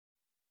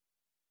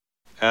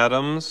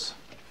Adams.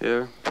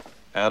 Here.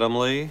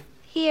 Adamley.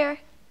 Here.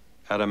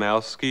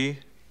 Adamowski.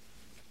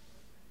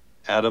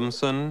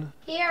 Adamson.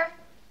 Here.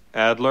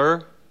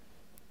 Adler.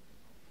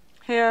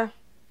 Here.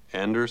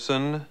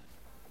 Anderson.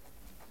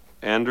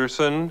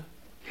 Anderson.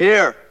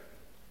 Here.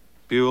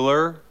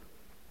 Bueller.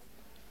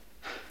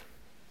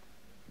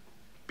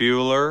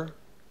 Bueller.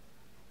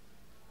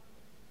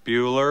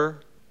 Bueller.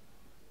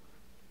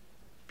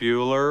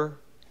 Bueller.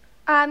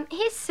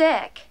 He's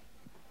sick.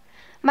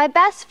 My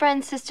best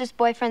friend's sister's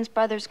boyfriend's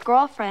brother's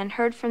girlfriend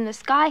heard from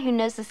this guy who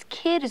knows this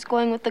kid is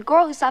going with the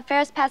girl who saw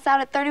Ferris pass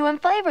out at 31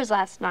 Flavors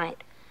last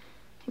night.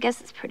 I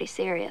guess it's pretty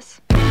serious.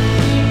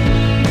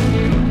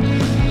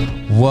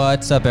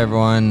 What's up,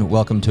 everyone?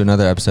 Welcome to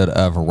another episode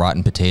of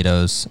Rotten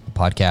Potatoes, a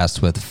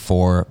podcast with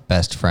four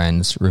best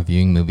friends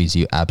reviewing movies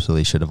you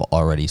absolutely should have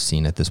already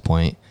seen at this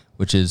point,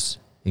 which is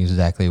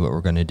exactly what we're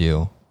going to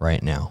do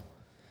right now.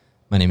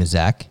 My name is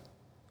Zach.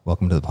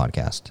 Welcome to the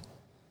podcast.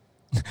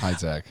 Hi,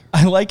 Zach.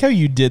 I like how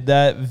you did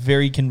that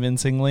very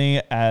convincingly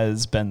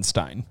as Ben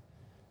Stein.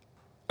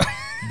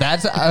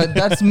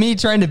 That's me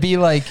trying to be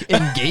like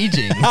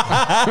engaging.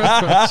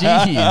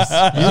 Jeez,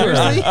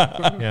 seriously?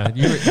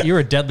 Yeah, you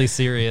were deadly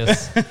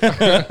serious.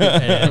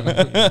 And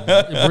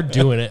we're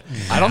doing it.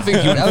 I don't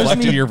think you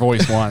inflected your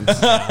voice once.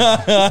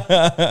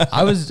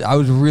 I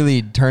was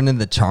really turning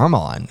the charm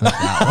on with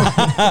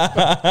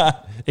that one.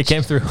 It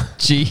came through.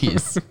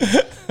 Jeez.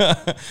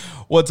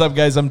 What's up,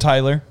 guys? I'm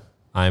Tyler.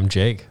 I'm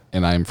Jake.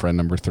 And I'm friend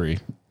number 3.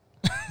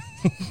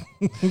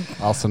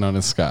 Also known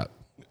as Scott.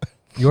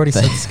 You already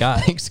said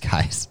Scott. Thanks,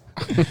 guys.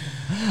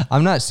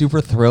 I'm not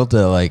super thrilled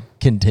to like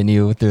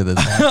continue through this.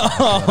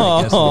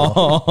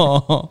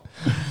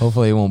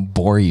 Hopefully it won't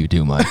bore you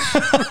too much.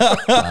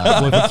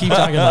 Well, if you keep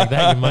talking like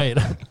that, you might.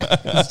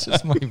 It's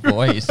just my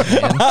voice,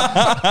 man.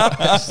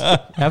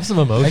 Have some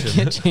I emotion.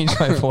 can't change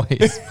my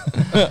voice.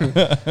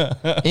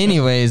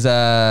 Anyways,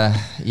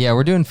 yeah,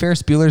 we're doing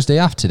Ferris Bueller's Day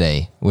Off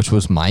today, which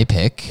was my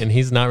pick. And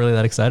he's not really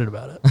that excited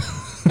about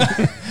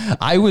it.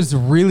 I was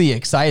really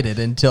excited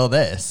until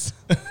this.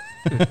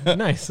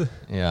 Nice.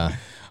 Yeah.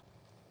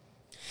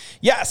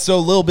 Yeah, so a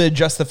little bit of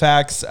just the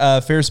facts.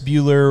 Ferris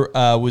Bueller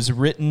was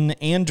written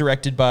and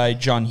directed by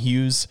John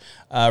Hughes,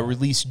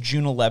 released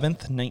June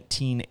 11th,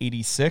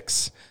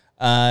 1986.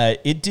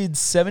 It did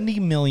 $70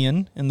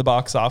 million in the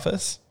box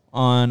office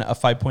on a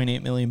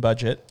 $5.8 million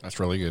budget. That's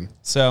really good.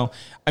 So,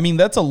 I mean,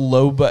 that's a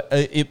low, but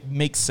it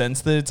makes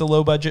sense that it's a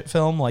low budget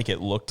film. Like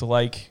it looked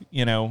like,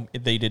 you know,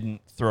 they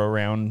didn't throw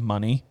around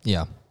money.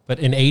 Yeah. But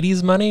in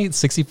 80s money,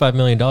 $65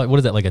 million. What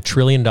is that, like $1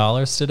 trillion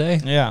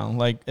today? Yeah,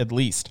 like at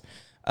least.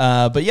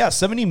 But yeah,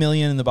 $70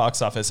 million in the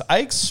box office. I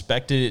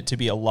expected it to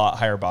be a lot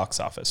higher box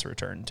office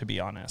return, to be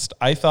honest.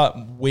 I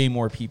thought way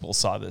more people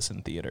saw this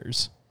in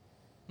theaters.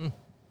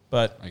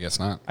 But I guess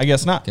not.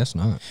 Guess not.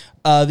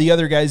 The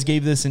other guys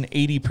gave this an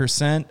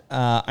 80%.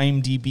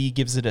 IMDb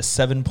gives it a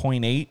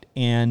 7.8,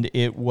 and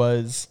it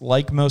was,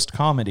 like most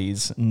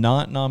comedies,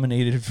 not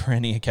nominated for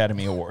any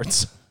Academy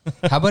Awards.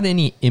 How about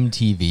any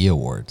MTV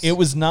awards? It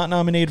was not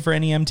nominated for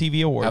any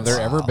MTV Awards. Have there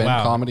ever been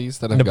comedies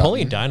that have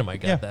Napoleon gotten...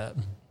 Dynamite got that.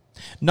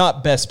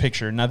 Not Best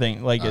Picture,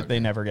 nothing like they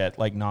never get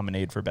like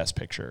nominated for Best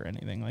Picture or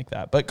anything like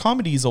that. But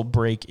comedies will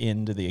break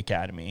into the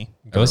Academy.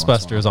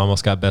 Ghostbusters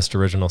almost got Best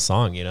Original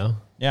Song, you know?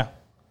 Yeah.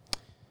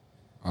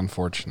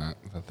 Unfortunate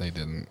that they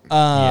didn't.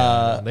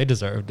 Yeah, they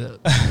deserved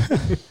it.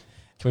 Can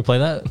we play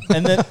that?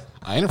 And then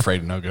I ain't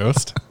afraid of no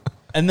ghost.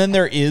 and then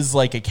there is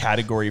like a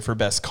category for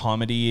Best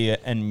Comedy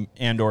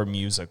and or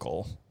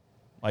Musical.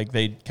 Like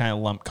they kind of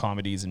lump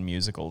comedies and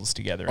musicals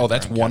together. Oh,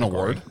 that's one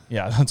category. award?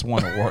 Yeah, that's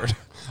one award.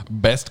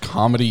 Best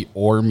comedy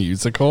or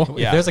musical?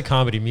 Yeah. If there's a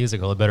comedy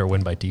musical, it better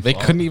win by default. They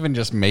couldn't even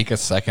just make a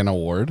second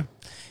award?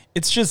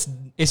 It's just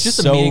a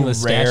so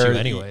meaningless rare. statue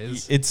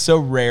anyways. It's so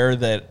rare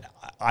that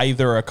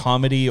either a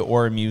comedy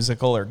or a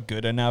musical are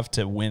good enough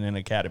to win an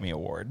Academy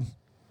Award.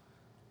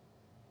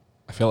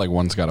 I feel like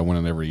one's got to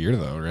win it every year,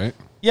 though, right?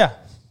 Yeah.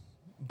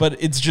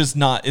 But it's just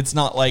not, it's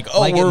not like, oh,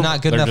 like we're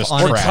not good they're enough just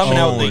on we're its coming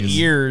out own. the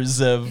ears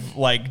of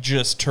like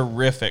just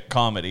terrific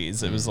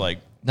comedies. It was like,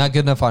 Not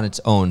good enough on its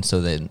own,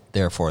 so then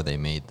therefore they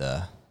made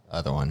the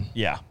other one.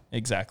 yeah,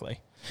 exactly.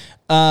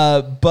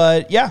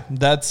 But yeah,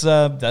 that's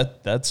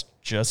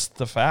just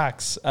the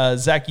facts.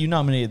 Zach, you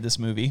nominated this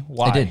movie.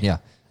 Why? I did, yeah.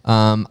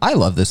 I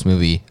love this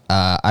movie.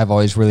 I've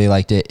always really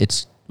liked it.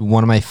 It's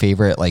one of my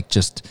favorite, like,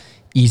 just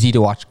easy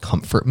to watch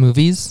comfort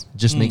movies.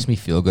 Just makes me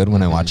feel good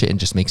when I watch it and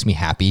just makes me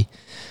happy.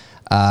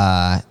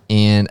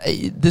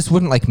 This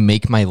wouldn't like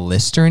make my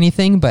list or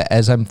anything, but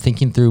as I'm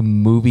thinking through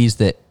movies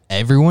that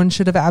everyone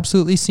should have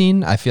absolutely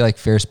seen, I feel like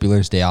Ferris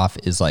Bueller's Day Off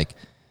is like,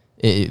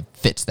 it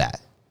fits that.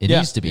 It Yeah.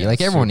 needs to be Yeah,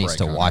 like it's everyone super needs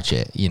to iconic. watch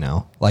it, you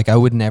know, like I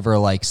would never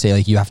like say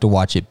like you have to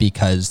watch it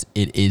because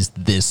it is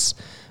this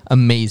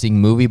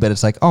amazing movie, but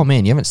it's like, oh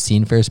man, you haven't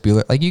seen Ferris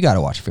Bueller. Like you got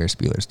to watch Ferris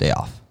Bueller's Day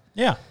Off.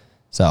 Yeah.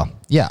 So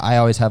yeah, I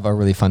always have a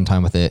really fun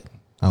time with it.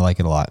 I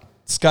like it a lot.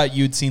 Scott,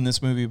 you'd seen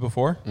this movie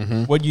before.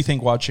 What do you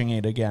think watching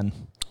it again?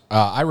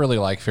 I really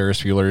like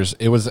Ferris Bueller's.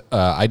 It was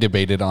I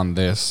debated on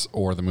this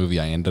or the movie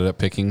I ended up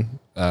picking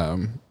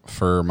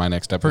for my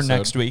next episode. For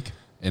next week.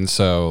 And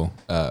so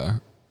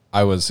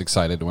I was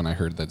excited when I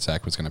heard that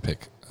Zach was going to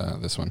pick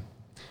this one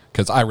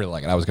because I really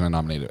like it. I was going to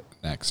nominate it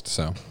next.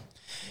 So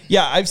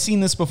Yeah, I've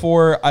seen this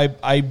before.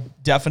 I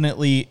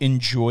definitely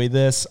enjoy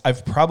this.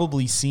 I've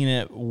probably seen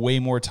it way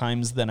more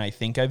times than I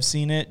think I've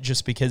seen it,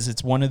 just because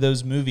it's one of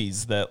those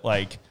movies that,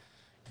 like,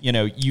 you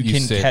know, you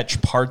can sit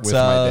catch parts with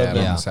of. my dad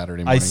on Yeah. a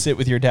Saturday I morning. sit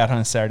with your dad on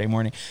a Saturday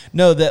morning.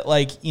 No, that,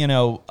 like, you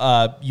know,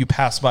 you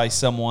pass by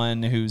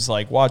someone who's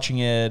like watching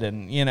it,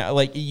 and, you know,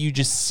 like, you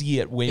just see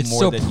it way It's more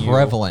so than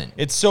prevalent.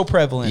 It's so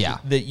prevalent Yeah.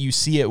 that you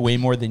see it way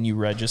more than you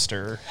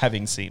register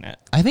having seen it.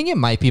 I think it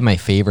might be my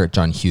favorite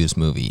John Hughes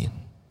movie.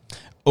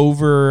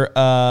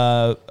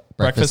 Over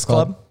Breakfast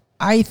Club?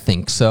 I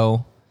think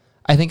so.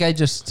 I think I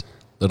just.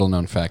 Little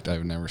known fact: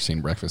 I've never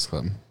seen Breakfast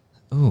Club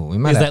Ooh, we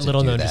might Is have that to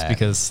little do known that. just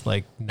because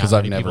like not because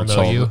I've many never people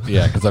know told. you?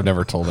 Yeah, because I've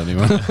never told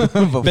anyone.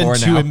 Before Been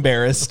too now.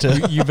 embarrassed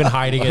to. You've been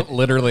hiding it.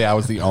 Literally, I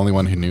was the only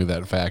one who knew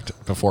that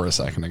fact before a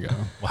second ago.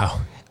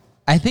 Wow.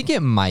 I think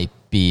it might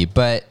be,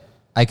 but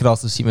I could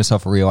also see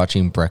myself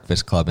rewatching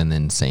Breakfast Club and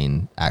then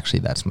saying, actually,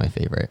 that's my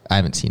favorite. I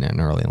haven't seen it in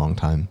a really long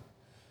time.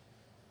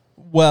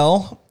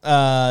 Well,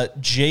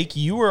 Jake,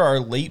 you were our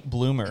late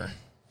bloomer,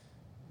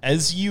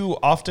 as you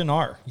often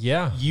are.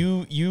 Yeah.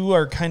 You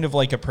are kind of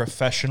like a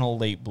professional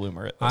late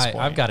bloomer at this point.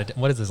 I've got it.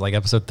 What is this, like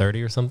episode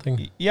 30 or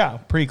something? Yeah,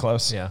 pretty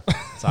close. Yeah.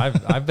 So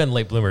I've been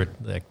late bloomer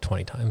like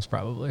 20 times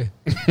probably,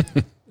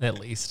 at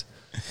least.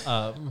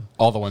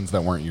 All the ones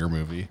that weren't your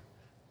movie.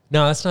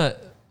 No, that's not.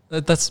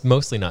 That's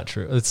mostly not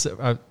true. It's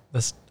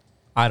that's.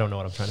 I don't know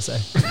what I'm trying to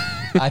say.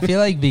 I feel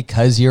like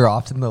because you're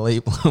often the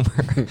late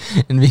bloomer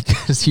and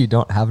because you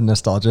don't have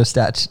nostalgia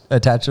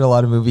attached to a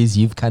lot of movies,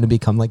 you've kind of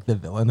become like the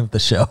villain of the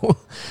show.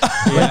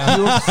 Yeah.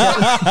 You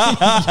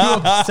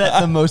upset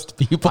the most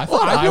people. I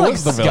feel like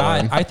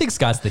Scott. I think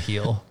Scott's the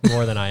heel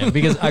more than I am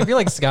because I feel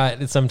like Scott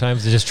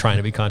sometimes is just trying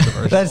to be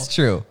controversial. That's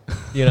true.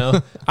 You know,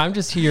 I'm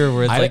just here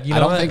where it's like, you know, I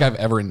don't what? think I've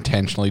ever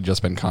intentionally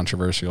just been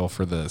controversial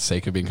for the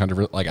sake of being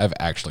controversial. Like I've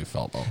actually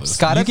felt all this.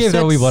 Scott you gave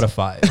upsets, Noe what a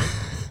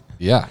 5.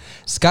 Yeah.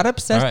 Scott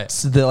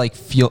upsets the like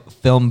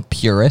film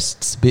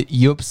purists, but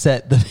you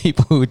upset the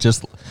people who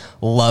just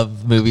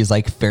love movies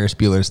like Ferris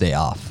Bueller's Day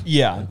Off.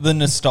 Yeah, the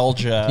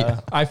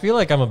nostalgia. I feel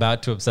like I'm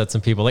about to upset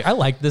some people. Like I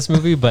liked this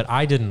movie, but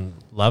I didn't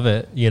love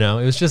it. You know,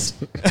 it was just,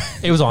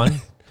 it was on.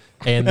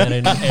 And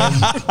then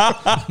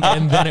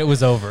and then it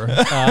was over.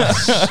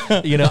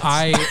 You know,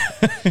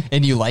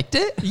 And you liked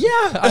it? yeah,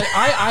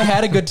 I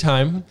had a good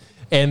time.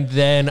 And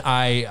then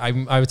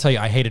I would tell you,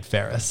 I hated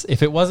Ferris.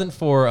 If it wasn't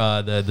for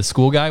the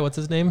school guy, what's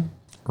his name?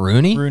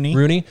 Rooney?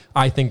 Rooney.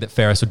 I think that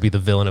Ferris would be the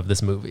villain of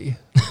this movie,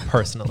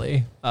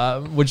 personally,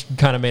 which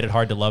kind of made it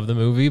hard to love the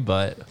movie.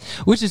 But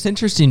Which is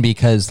interesting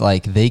because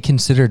like they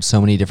considered so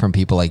many different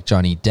people like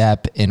Johnny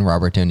Depp and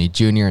Robert Downey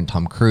Jr. and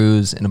Tom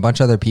Cruise and a bunch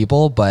of other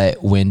people.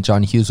 But when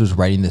John Hughes was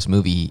writing this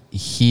movie,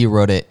 he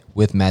wrote it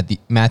with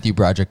Matthew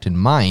Broderick in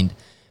mind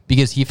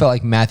because he felt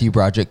like Matthew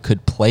Broderick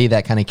could play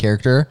that kind of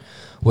character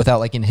without,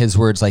 like, in his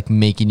words, like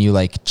making you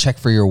like check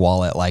for your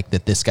wallet, like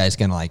that this guy's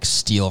gonna like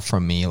steal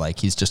from me, like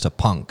he's just a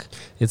punk.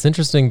 it's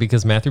interesting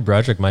because Matthew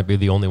Broderick might be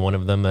the only one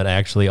of them that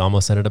actually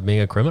almost ended up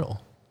being a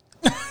criminal.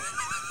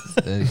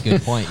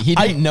 Good point. He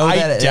didn't know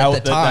that at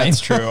doubt the time. that's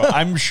true.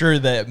 I'm sure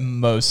that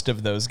most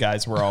of those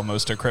guys were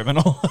almost a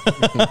criminal.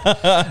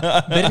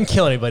 They didn't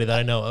kill anybody that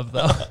I know of,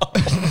 though.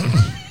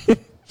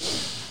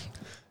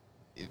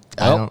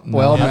 I don't know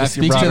Well, how to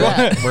Matthew speak to Broderick,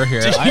 that. we're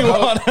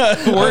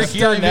here. We're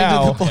here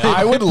now.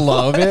 I would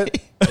love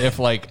it if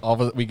like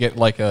we get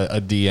like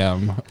a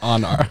DM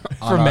on our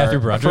From Matthew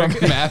Broderick.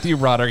 From Matthew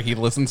Broderick. He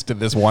listens to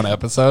this one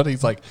episode.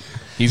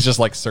 He's just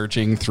like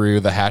searching through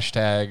the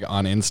hashtag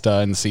on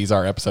Insta and sees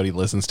our episode. He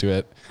listens to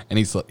it and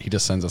he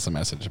just sends us a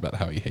message about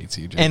how he hates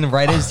you. Jake. And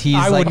right as he's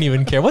I like, wouldn't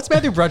even care. What's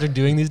Matthew Broderick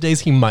doing these days?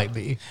 He might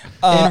be.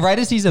 and right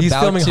as he's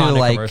about filming to Honda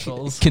like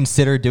commercials.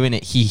 consider doing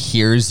it, he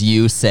hears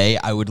you say,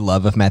 "I would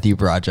love if Matthew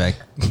Broderick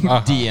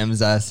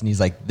DMs us," and he's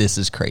like, "This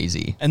is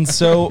crazy." And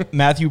so,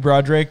 Matthew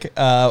Broderick,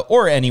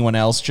 or anyone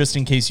else, just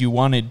in case you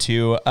wanted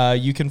to,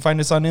 you can find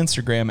us on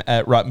Instagram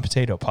at Rotten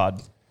Potato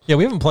Pod. Yeah,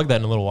 we haven't plugged that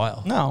in a little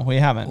while. No, we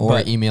haven't. Or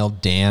but email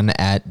Dan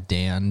at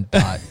Dan.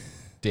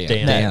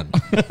 Dan.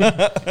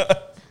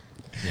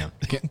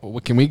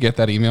 Can we get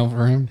that email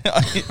for him?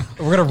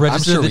 We're gonna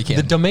register. sure we the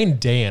can. domain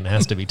Dan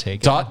has to be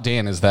taken.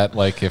 .dan, is that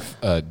like if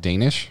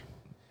Danish?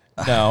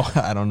 no,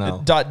 I don't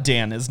know.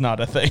 .dan is not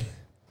a thing.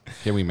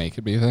 Can we make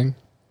it be a thing?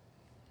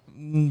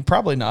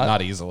 Probably not.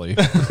 Not easily.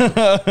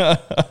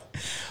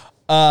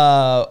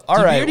 All Did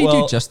we right. already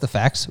well, do just the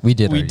facts? We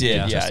did. we already do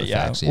did. just the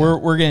Yeah. facts,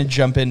 We're gonna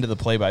jump into the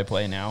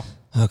play-by-play now.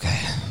 okay.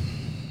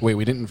 Wait,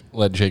 we didn't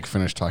let Jake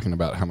finish talking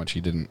about how much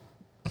he didn't.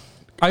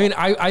 I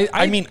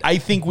mean, I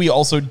think we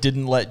also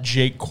didn't let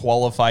Jake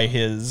qualify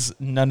his.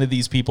 None of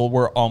these people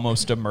were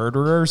almost a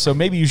murderer, so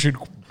maybe you should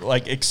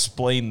like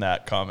explain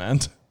that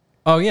comment.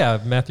 Oh yeah,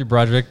 Matthew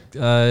Broderick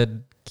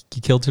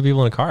killed 2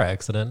 people in a car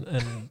accident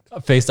and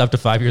faced up to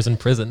 5 years in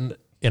prison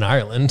in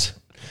Ireland,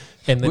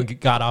 and then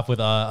got off with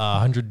a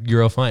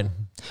 €100 fine.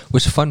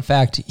 Which, fun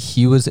fact,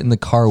 he was in the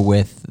car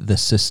with the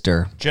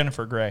sister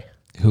Jennifer Grey.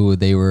 who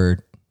they were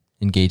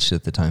engaged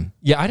at the time.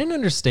 Yeah, I didn't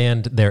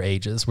understand their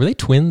ages. Were they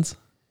twins?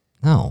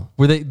 No.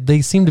 Were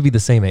they seemed to be the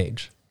same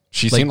age?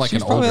 She seemed like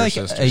She's an probably older like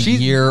sister. a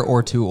year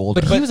or two older.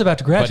 But he was about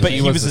to graduate. But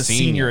he was was a a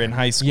senior senior in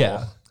high school.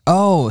 Yeah.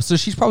 Oh, so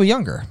she's probably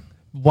younger.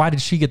 Why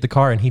did she get the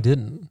car and he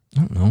didn't? I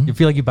don't know. You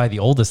feel like you buy the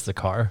oldest the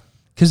car.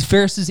 Because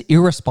Ferris is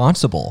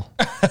irresponsible.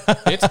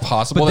 It's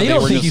possible But that they they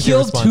don't were think just he's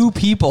Killed two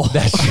people.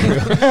 That's true.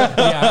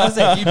 Yeah, I was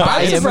saying, You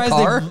buy him a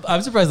car?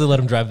 I'm surprised they let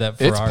him drive that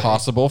Ferrari. It's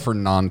possible for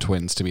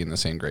non-twins to be in the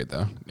same grade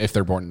though, if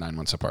they're born 9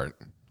 months apart.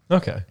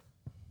 Okay.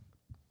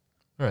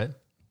 All right.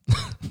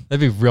 That'd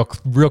be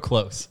real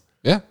close.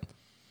 Yeah.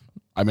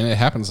 I mean, it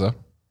happens though.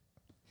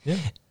 Yeah.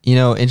 You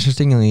know,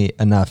 interestingly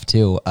enough,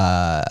 too,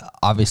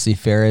 obviously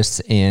Ferris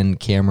and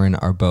Cameron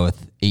are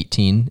both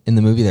 18 in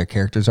the movie. Their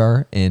characters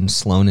are, and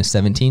Sloane is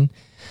 17.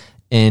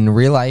 In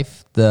real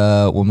life,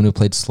 the woman who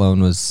played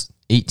Sloane was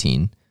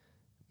 18.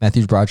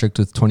 Matthew Broderick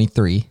was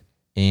 23.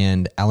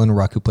 And Alan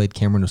Ruck, who played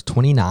Cameron, was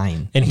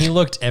 29. And he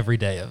looked every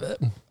day of it.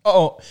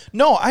 Oh,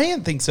 no, I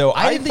didn't think so.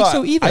 I didn't think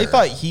so either. I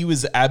thought he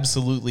was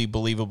absolutely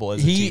believable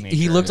as a teenager.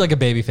 He looked like a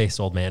baby-faced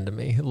old man to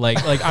me. Like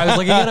I was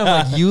looking at him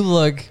like, you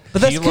look...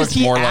 But that's He because looked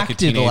he more like a acted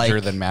teenager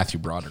like... than Matthew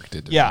Broderick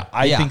did. to Yeah, me.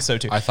 I Yeah. think so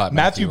too. I thought Matthew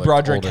Matthew looked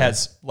Broderick older.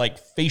 has like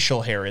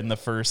facial hair in the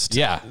first.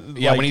 Yeah.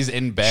 like, When he's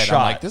in bed, shot.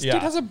 I'm like, this Yeah.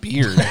 dude has a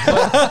beard.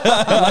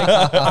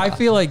 I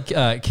feel like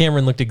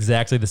Cameron looked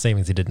exactly the same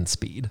as he did in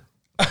Speed.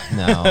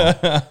 No.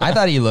 I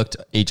thought he looked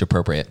age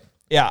appropriate.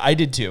 Yeah, I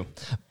did too.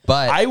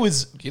 But I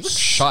was He looks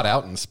shot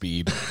out in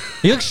Speed.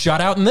 He looks shot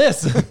out in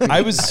this.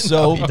 I was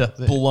so he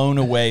doesn't. blown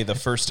away the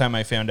first time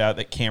I found out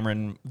that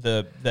Cameron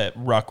that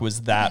Ruck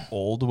was that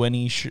old when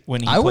he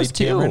when he I played was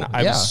too, Cameron.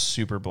 I yeah. was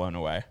super blown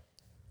away.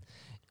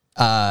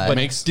 It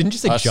makes Didn't you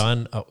say us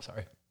John? Oh,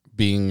 sorry.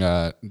 being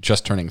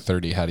just turning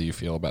 30, how do you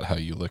feel about how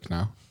you look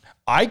now?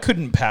 I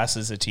couldn't pass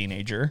as a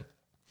teenager.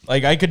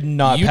 Like I could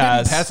not You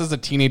pass. didn't pass as a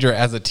teenager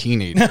as a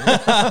teenager.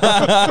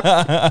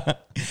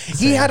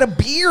 He had a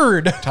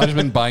beard. Todd's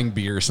been buying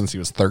beer since he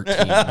was 13.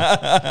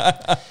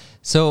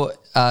 So,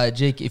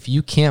 Jake, if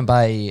you can't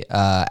buy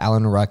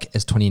Alan Ruck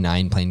as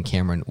 29 playing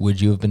Cameron, would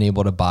you have been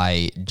able to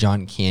buy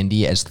John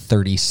Candy as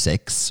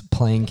 36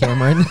 playing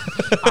Cameron?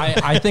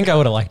 I think I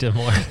would have liked him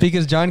more.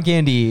 Because John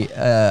Candy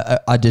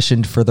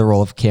auditioned for the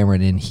role of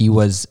Cameron, and he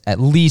was at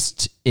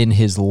least in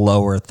his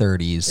lower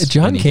 30s.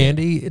 John when he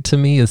Candy to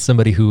me is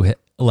somebody who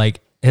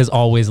like has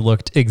always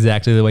looked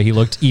exactly the way he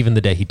looked even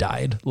the day he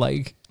died.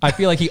 Like I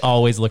feel like he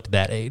always looked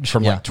that age.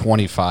 From Yeah. like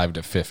 25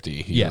 to 50.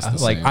 He was yeah,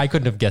 the like same. I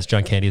couldn't have guessed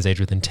John Candy's age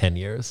within 10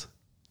 years.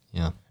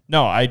 Yeah.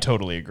 No, I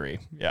totally agree.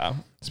 Yeah.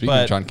 Speaking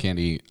of John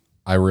Candy,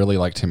 I really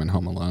liked him in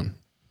Home Alone.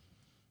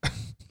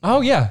 Oh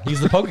yeah, he's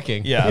the Polka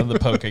King. Yeah, the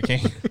Polka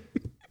King.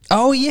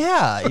 Oh,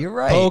 yeah, you're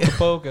right. Polka,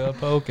 polka,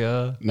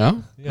 polka.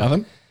 No?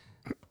 Nothing?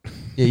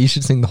 Yeah, you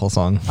should sing the whole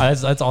song.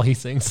 That's all he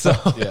sings. So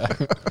Yeah.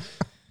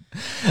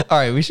 All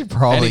right, we should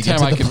probably Anytime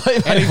get I to can, the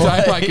play-by-play.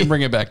 anytime I can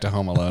bring it back to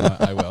Home Alone,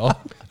 I will.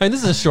 I mean,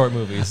 this is a short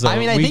movie. So I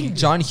mean, I think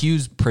John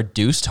Hughes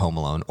produced Home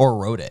Alone or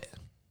wrote it.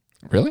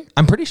 Really?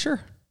 I'm pretty sure.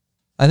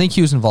 I think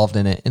he was involved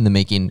in it in the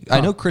making.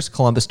 I know Chris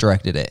Columbus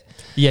directed it.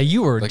 yeah,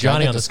 you were The guy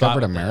Johnny that on the spot.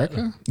 discovered with that.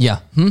 America? Yeah.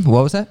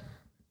 What was that?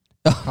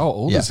 How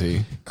old Yeah. is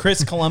he?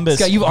 Chris Columbus.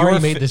 Scott, you've your already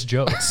made this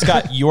joke.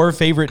 Scott, your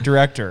favorite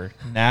director,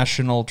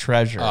 National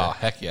Treasure. Oh,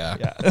 heck yeah.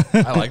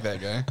 I like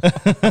that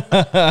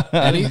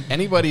guy.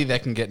 Anybody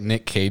that can get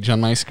Nick Cage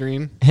on my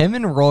screen. Him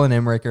and Roland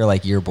Emmerich are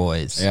like your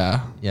boys.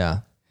 Yeah. Yeah.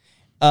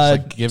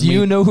 Give Do me,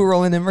 you know who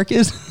Roland Emmerich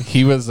is?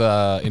 He was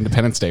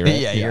Independence Day,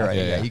 right? You're right.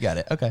 Yeah, you got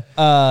it. Okay.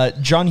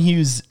 John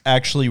Hughes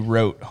actually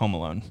wrote Home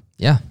Alone.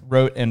 Yeah.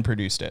 Wrote and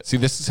produced it. See,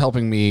 this is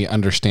helping me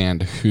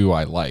understand who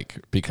I like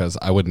because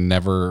I would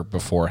never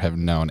before have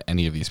known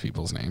any of these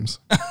people's names.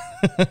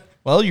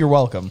 Well, you're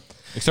welcome.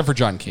 Except for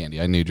John Candy.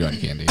 I knew John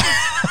Candy.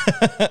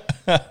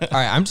 All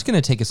right. I'm just going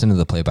to take us into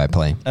the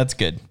play-by-play. That's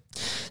good.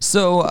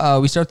 So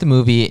we start the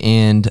movie,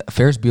 and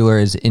Ferris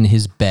Bueller is in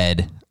his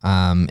bed,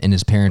 and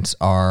his parents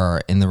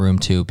are in the room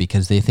too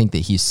because they think that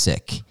he's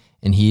sick.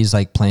 And he's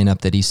like playing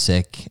up that he's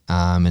sick.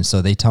 And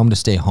so they tell him to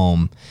stay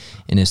home.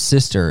 And his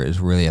sister is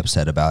really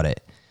upset about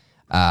it.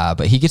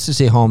 But he gets to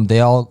stay home. They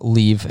all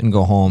leave and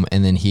go home.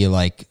 And then he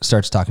like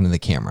starts talking to the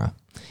camera.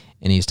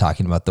 And he's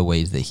talking about the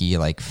ways that he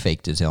like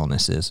faked his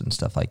illnesses and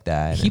stuff like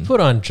that. He And- put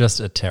on just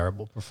a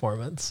terrible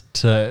performance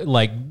to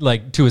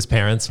like to his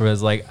parents, where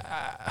it's like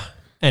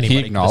anybody He could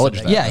have acknowledged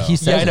said that. yeah, he Yeah,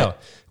 says I know. it.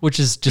 Which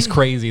is just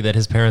crazy that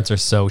his parents are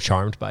so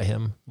charmed by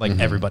him, like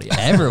everybody else.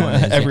 Everyone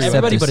has Everybody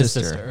except but his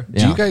sister. sister.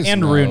 Do you guys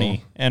And know,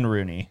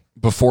 Rooney.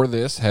 Before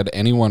this, had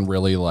anyone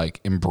really like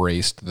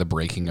embraced the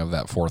breaking of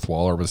that fourth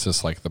wall, or was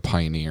this like the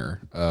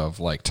pioneer of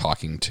like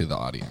talking to the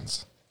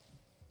audience?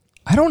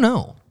 I don't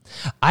know.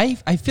 I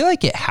feel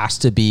like it has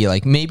to be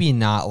like maybe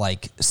not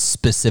like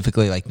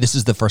specifically like this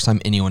is the first time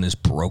anyone has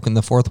broken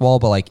the fourth wall,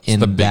 but like in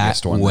The that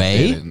biggest one that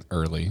way did it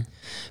early.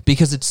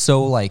 because it's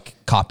so like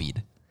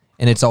copied,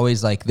 and it's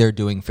always like they're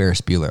doing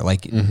Ferris Bueller,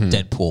 like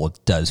Deadpool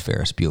does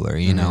Ferris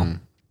Bueller, you know.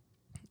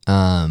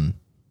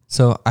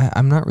 So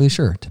I'm not really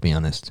sure, to be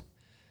honest.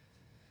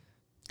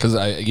 Because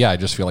I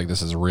just feel like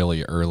this is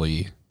really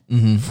early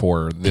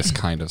for this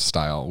kind of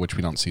style, which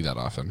we don't see that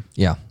often.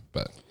 Yeah.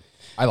 But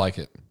I like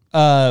it.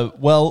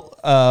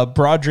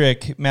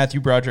 Matthew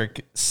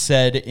Broderick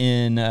said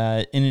in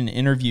an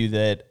interview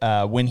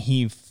that when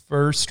he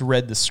first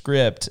read the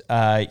script,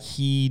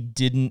 he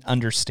didn't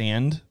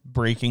understand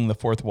breaking the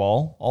fourth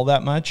wall all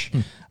that much,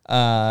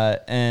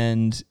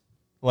 and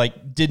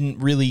like didn't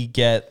really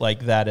get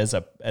like that as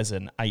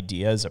an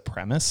idea, as a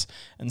premise.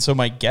 And so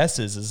my guess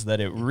is that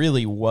it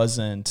really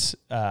wasn't.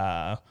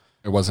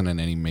 It wasn't in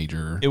any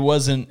major. It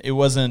wasn't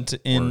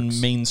in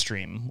works.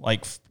 mainstream,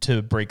 like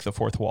to break the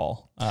fourth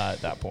wall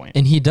at that point.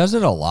 And he does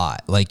it a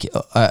lot, like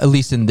at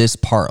least in this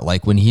part,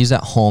 like when he's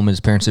at home, his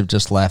parents have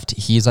just left,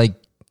 he's like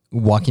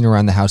walking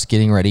around the house,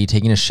 getting ready,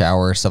 taking a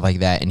shower, stuff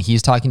like that. And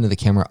he's talking to the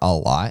camera a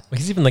lot. Like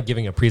he's even like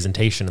giving a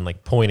presentation and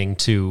like pointing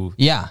to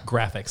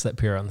graphics that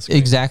appear on the screen.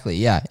 Exactly.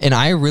 Yeah. And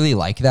I really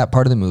like that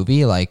part of the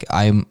movie. Like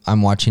I'm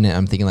watching it.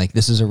 I'm thinking like,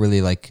 this is a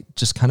really like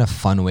just kind of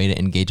fun way to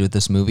engage with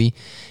this movie.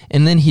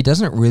 And then he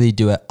doesn't really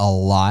do it a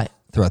lot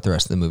throughout the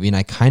rest of the movie. And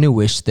I kind of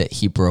wish that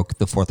he broke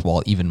the fourth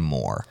wall even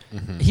more.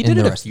 He did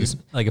it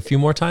a few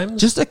more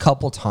times. Just a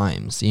couple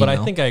times. But I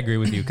think I agree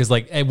with you because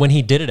like when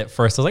he did it at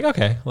first, I was like,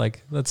 okay,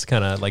 like that's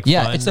kind of like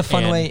fun. It's a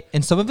fun way.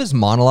 And some of his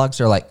monologues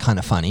are like kind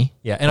of funny.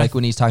 Yeah, and like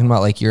when he's talking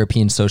about like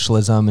European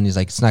socialism, and he's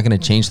like, it's not going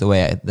to change the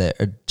way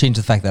or change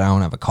the fact that I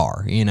don't have a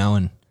car,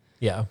 and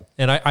yeah.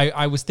 And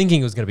I was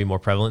thinking it was going to be more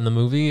prevalent in the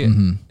movie,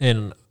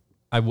 and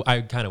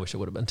I kind of wish it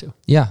would have been too.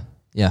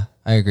 Yeah,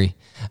 I agree.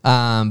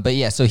 But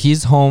yeah, so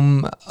he's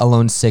home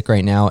alone, sick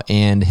right now,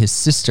 and his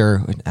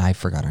sister, I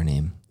forgot her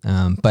name.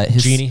 But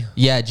his Jeannie.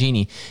 Yeah,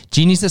 Jeannie.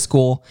 Jeannie's at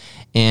school,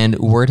 and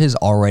word has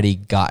already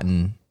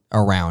gotten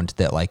around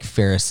that like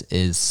Ferris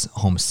is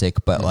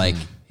homesick, but like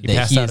He that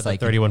passed he out is at like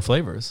 31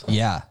 flavors.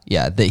 Yeah,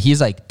 that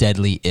he's like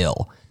deadly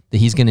ill, that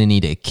he's gonna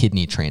need a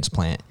kidney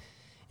transplant,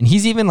 and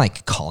he's even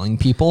like calling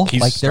people.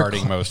 He's like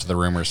starting most of the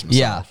rumors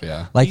himself.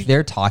 Yeah. Like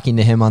they're talking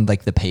to him on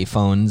like the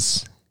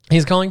payphones.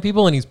 He's calling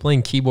people and he's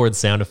playing keyboard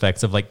sound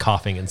effects of like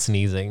coughing and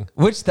sneezing.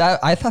 Which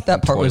I thought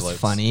that part was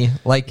toilets. funny.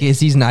 Like,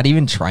 he's not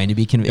even trying to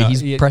be convinced.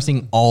 He's yeah.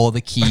 pressing all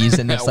the keys,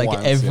 and it's At like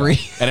once, every. yeah.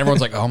 And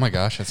everyone's like, oh my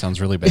gosh, that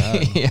sounds really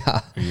bad. Yeah.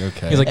 Are you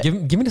okay? He's like, give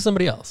me to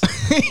somebody else.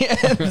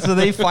 So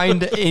they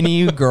find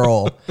any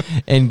girl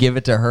and give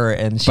it to her,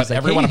 and she's but like,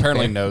 everyone "Hey,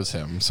 apparently Fer-" knows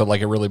him. So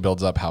like it really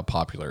builds up how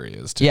popular he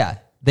is too. Yeah,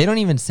 they don't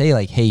even say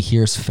like, "Hey,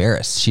 here's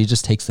Ferris." She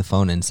just takes the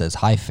phone and says,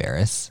 "Hi,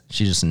 Ferris."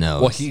 She just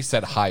knows. Well, he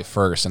said hi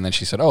first, and then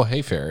she said, "Oh,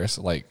 hey, Ferris."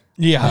 Like,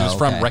 Yeah. just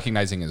from okay.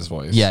 recognizing his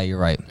voice. Yeah, you're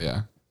right.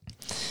 Yeah.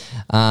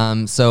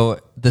 So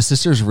the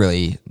sister's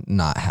really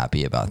not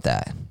happy about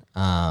that.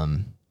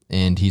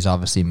 And he's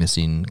obviously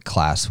missing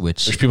class,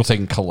 which There's people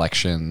taking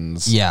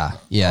collections. yeah.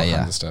 All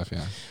kinds of stuff.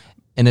 Yeah.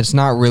 And it's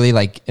not really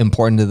like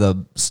important to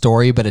the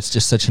story, but it's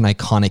just such an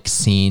iconic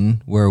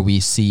scene where we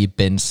see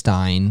Ben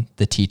Stein,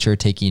 the teacher,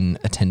 taking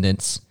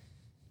attendance.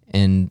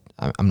 And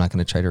I'm not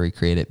going to try to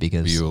recreate it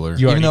because Bueller.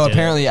 You even already though did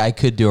apparently I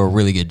could do a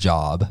really good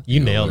job.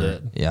 You nailed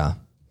it. Yeah.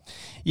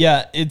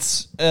 Yeah,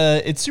 it's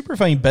super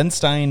funny. Ben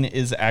Stein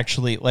is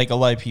actually, like, a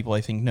lot of people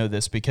I think know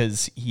this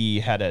because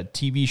he had a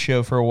TV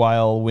show for a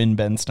while, Win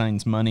Ben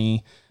Stein's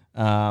Money.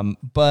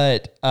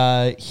 But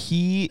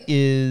he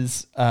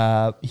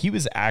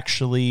was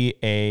actually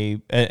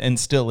and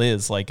still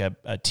is like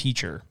a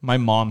teacher. My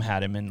mom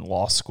had him in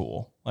law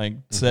school. Like,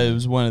 so it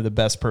was one of the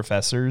best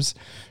professors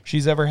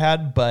she's ever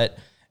had. But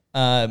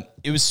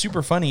it was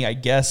super funny. I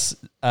guess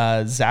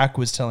Zach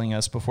was telling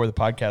us before the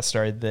podcast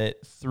started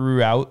that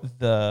throughout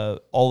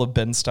all of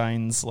Ben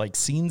Stein's like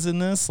scenes in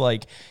this,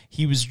 like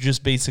he was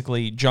just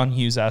basically, John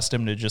Hughes asked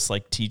him to just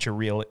like teach a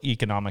real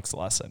economics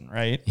lesson,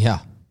 right? Yeah.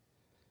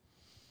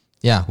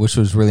 Yeah, which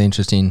was really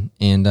interesting.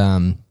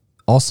 And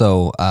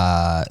also,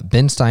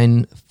 Ben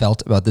Stein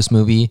felt about this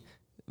movie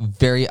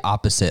very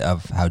opposite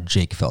of how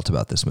Jake felt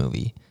about this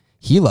movie.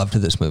 He loved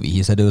this movie.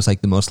 He said it was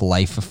like the most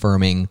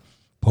life-affirming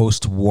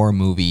post-war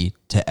movie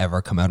to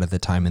ever come out at the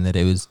time, and that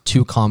it was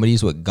two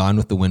comedies what Gone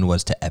with the Wind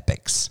was to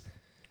epics.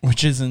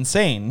 Which is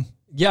insane.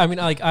 Yeah, I mean,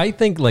 like I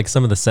think like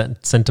some of the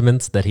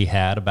sentiments that he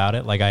had about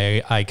it, like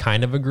I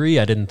kind of agree.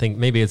 I didn't think,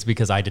 maybe it's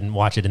because I didn't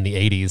watch it in the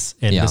 80s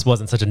and Yeah. this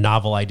wasn't such a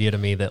novel idea to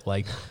me that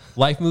like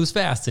life moves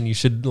fast and you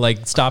should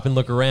like stop and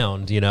look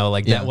around,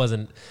 like Yeah.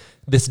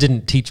 this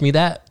didn't teach me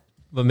that,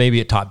 but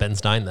maybe it taught Ben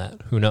Stein that.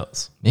 Who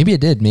knows? Maybe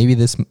it did. Maybe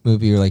this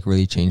movie like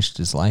really changed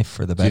his life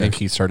for the Do you better. think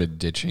he started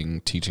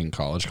ditching teaching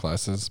college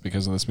classes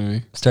because of this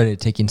movie?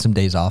 Started taking some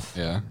days off.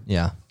 Yeah.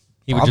 Yeah.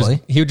 He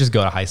would just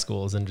go to high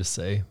schools and just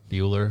say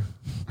Bueller.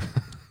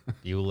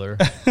 Bueller.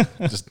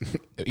 Just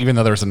even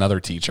though there was another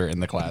teacher in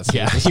the class,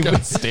 Yeah, he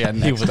would stand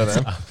next to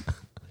them.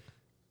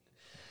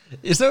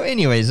 So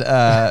anyways,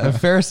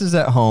 Ferris is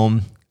at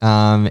home,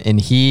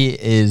 and he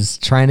is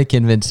trying to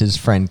convince his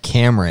friend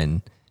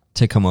Cameron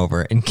to come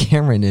over, and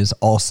Cameron is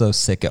also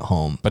sick at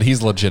home. But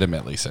he's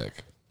legitimately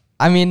sick.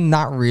 I mean,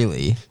 not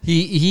really.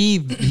 He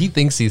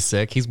thinks he's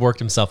sick. He's worked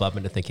himself up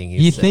into thinking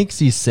he's He sick. thinks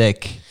he's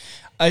sick.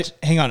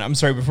 Hang on. I'm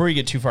sorry. Before we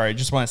get too far, I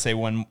just want to say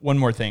one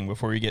more thing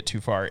before we get too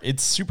far.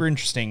 It's super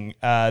interesting.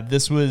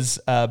 This was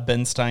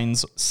Ben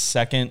Stein's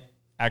second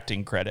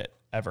acting credit.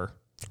 ever.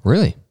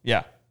 Really?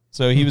 Yeah.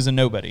 So he was a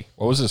nobody.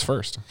 What was his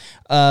first?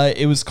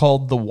 It was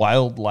called The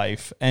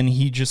Wildlife, and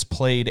he just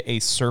played a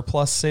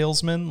surplus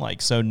salesman,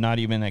 like, so not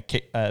even a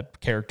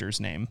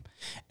character's name.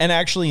 And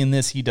actually in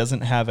this, he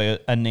doesn't have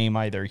a name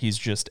either. He's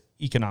just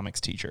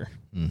economics teacher.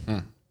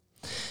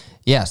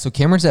 Yeah, so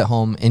Cameron's at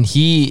home, and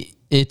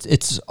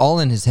it's all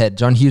in his head.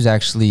 John Hughes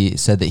actually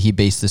said that he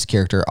based this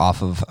character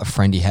off of a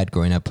friend he had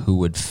growing up who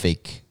would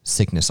fake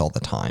sickness all the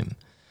time.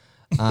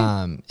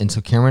 And so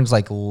Cameron's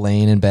like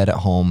laying in bed at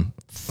home,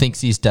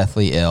 thinks he's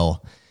deathly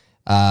ill,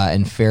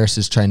 and Ferris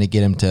is trying to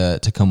get him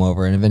to come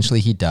over, and eventually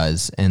he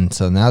does. And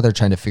so now they're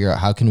trying to figure out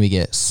how can we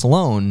get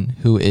Sloane,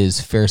 who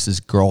is Ferris's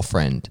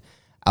girlfriend,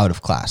 out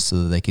of class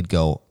so that they could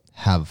go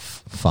have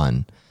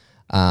fun.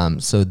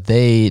 So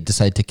they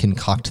decide to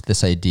concoct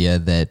this idea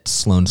that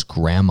Sloane's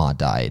grandma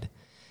died.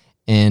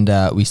 And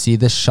we see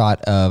this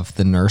shot of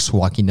the nurse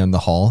walking down the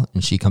hall,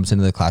 and she comes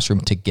into the classroom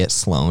to get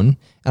Sloane.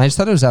 And I just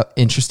thought it was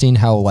interesting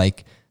how,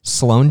 like,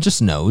 Sloane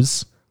just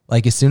knows.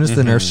 Like, as soon as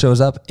the nurse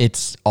shows up,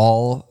 it's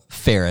all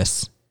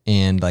Ferris,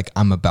 and, like,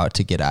 I'm about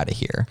to get out of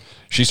here.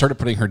 She started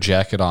putting her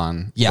jacket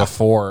on Yeah.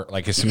 before,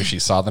 like, as soon as she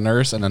saw the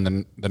nurse, and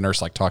then the nurse,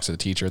 like, talks to the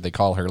teacher. They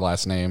call her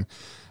last name,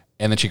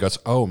 and then she goes,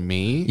 "Oh,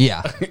 me?"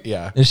 Yeah.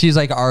 Yeah. And she's,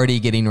 like, already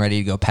getting ready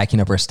to go packing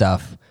up her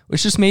stuff,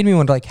 which just made me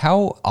wonder, like,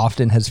 how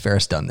often has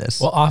Ferris done this?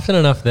 Well, often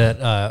enough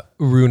that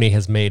Rooney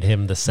has made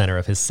him the center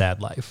of his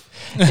sad life.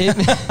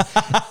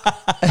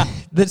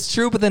 That's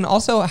true, but then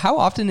also, how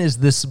often is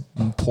this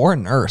poor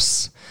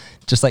nurse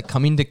just like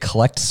coming to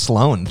collect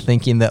Sloane,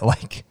 thinking that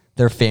like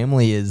their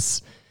family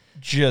is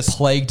Just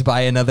plagued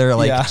by another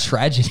like Yeah.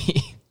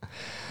 tragedy?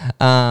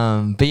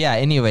 But yeah,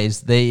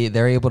 anyways,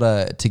 they're able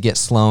to get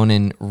Sloane,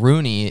 and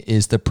Rooney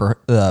is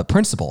the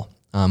principal,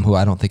 who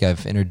I don't think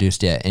I've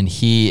introduced yet, and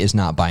he is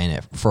not buying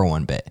it for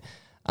one bit.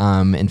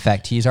 In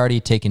fact, he's already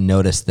taken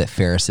notice that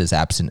Ferris is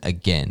absent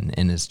again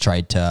and has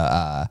tried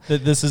to.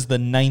 this is the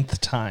 9th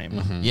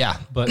time. Yeah,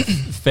 But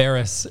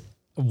Ferris,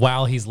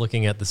 while he's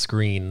looking at the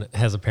screen,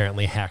 has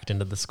apparently hacked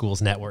into the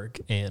school's network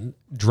and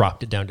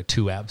dropped it down to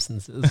 2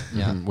 absences.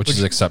 yeah, Which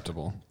is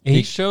acceptable.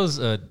 He shows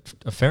a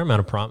fair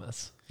amount of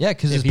promise. yeah,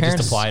 because his If he just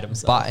parents applied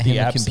himself. bought him The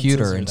a absences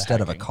computer or the instead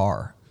of a hacking?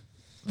 car.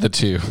 The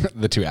two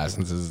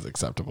absences is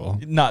acceptable.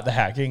 Not the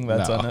hacking.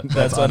 That's No,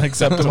 that's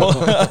unacceptable.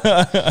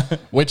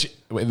 Which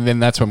then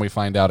that's when we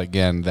find out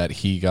again that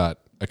he got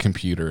a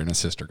computer and his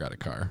sister got a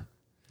car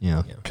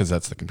Yeah, because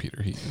that's the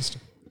computer he used.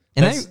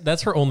 and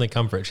That's her only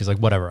comfort. She's like,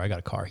 whatever, I got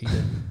a car. He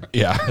did.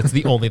 Yeah. That's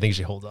the only thing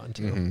she holds on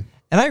to. And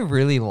I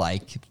really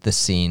like the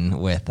scene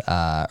with,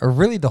 or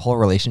really the whole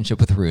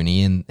relationship with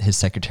Rooney and his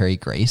secretary,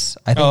 Grace.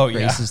 I think Oh,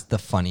 Grace yeah. is the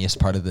funniest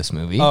part of this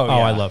movie. Oh, Oh,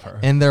 I yeah. love her.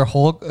 And their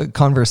whole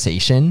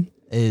conversation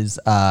is,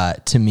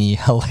 to me,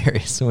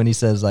 hilarious when he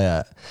says,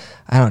 I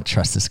don't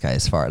trust this guy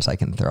as far as I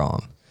can throw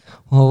him.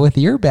 Well, with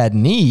your bad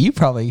knee, you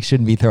probably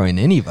shouldn't be throwing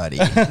anybody.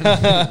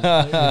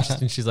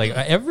 And she's like,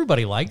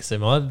 everybody likes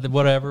him.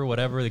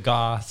 Whatever, the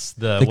goths,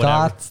 The whatever.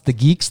 goths, the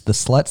geeks, the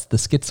sluts, the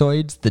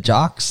schizoids, the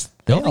jocks.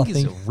 They They all think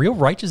he's a think, real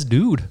righteous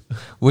dude.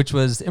 which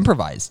was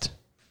improvised.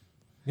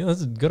 Yeah,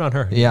 that's good on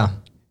her. Yeah.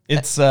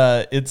 It's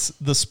the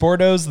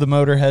sportos, the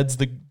motorheads,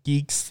 the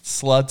geeks,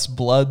 sluts,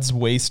 bloods,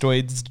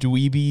 wastoids,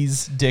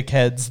 dweebies,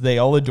 dickheads. They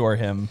all adore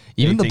him.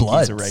 Even They the think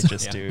Bloods. He's a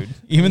righteous dude.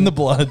 Even the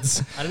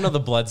bloods. I didn't know the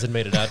Bloods had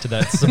made it out to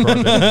that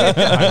suburban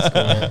high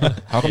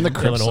school. How come the in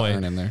Crips Illinois.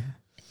 aren't in there?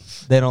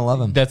 They don't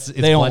love him. It's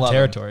They don't blood love him.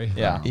 territory.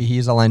 Yeah.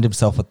 He's aligned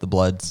himself with the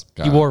Bloods.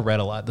 Got He it. wore red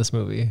a lot this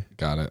movie.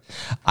 Got it.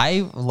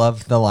 I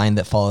love the line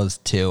that follows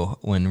too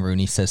when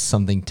Rooney says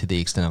something to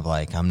the extent of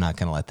like, "I'm not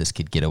gonna let this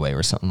kid get away"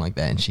 or something like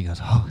that, and she goes,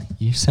 "Oh,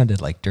 you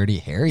sounded like Dirty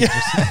Harry."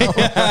 Just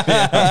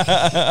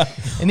now."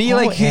 And he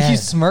like he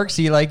smirks.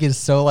 He like is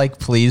so like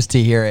pleased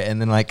to hear it,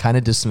 and then like kind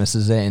of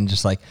dismisses it and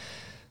just like,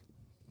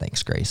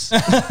 "Thanks, Grace."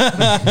 Goes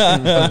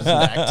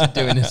back to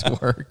doing his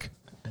work.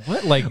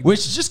 What? Like,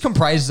 Which just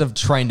comprises of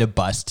trying to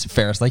bust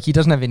Ferris. Like he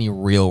doesn't have any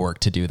real work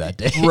to do that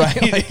day.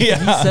 Right. he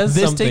Yeah. says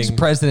This something. takes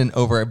precedent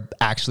over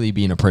actually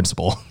being a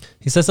principal.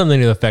 He says something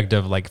to the effect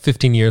of like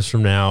 15 years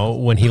from now,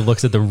 when he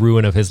looks at the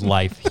ruin of his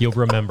life, he'll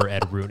remember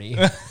Ed Rooney.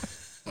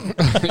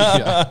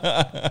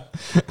 Yeah.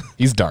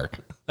 He's dark.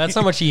 That's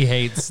how much he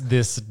hates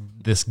this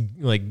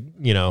like,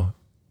 you know,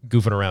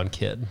 goofing around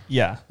kid.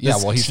 Yeah. Yeah,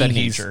 This well, he said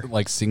he's teenager.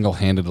 like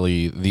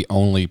single-handedly the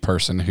only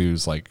person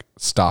who's like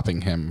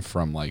stopping him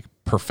from like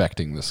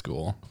perfecting the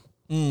school.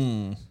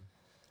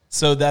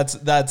 So that's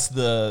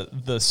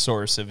the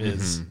source of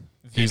his.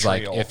 He's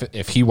like, vitriol.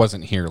 if he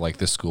wasn't here, like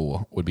this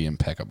school would be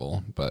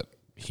impeccable, but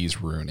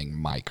he's ruining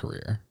my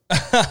career.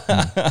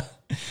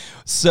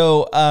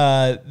 So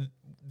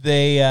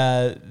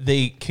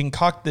they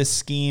concoct this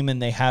scheme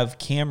and they have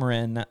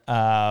Cameron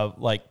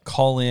like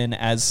call in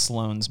as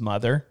Sloane's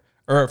mother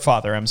or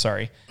father. I'm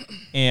sorry,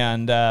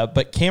 and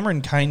but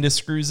Cameron kind of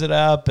screws it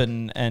up,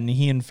 and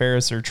he and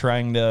Ferris are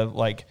trying to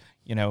like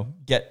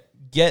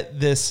get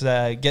this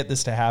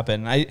to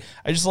happen. I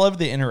just love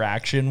the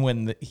interaction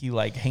when he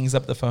like hangs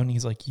up the phone.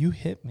 He's like, "You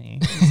hit me."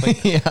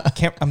 It's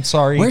like, I'm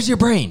sorry. Where's your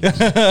brain? You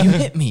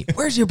hit me.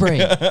 Where's your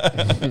brain?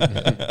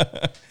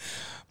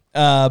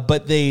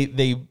 But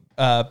they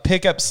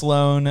pick up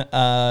Sloane,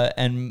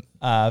 and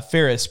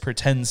Ferris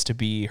pretends to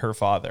be her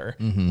father.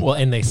 Well,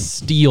 and they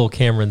steal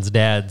Cameron's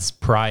dad's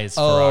prize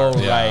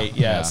Ferrari. Right.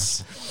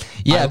 Yes.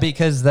 Yeah,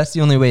 because that's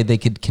the only way they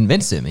could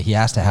convince him. He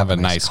has to have a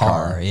nice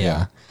car.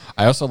 Yeah.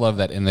 I also love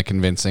that in the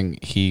convincing,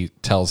 he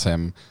tells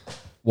him,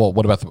 well,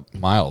 what about the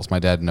miles? My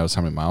dad knows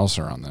how many miles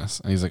are on this.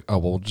 And he's like, oh,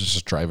 well, we'll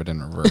just drive it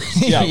in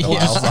reverse. Yeah, we'll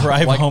just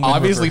drive home in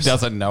obviously reverse.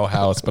 doesn't know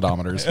how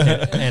speedometers.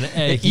 And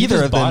he Either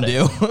just of them bought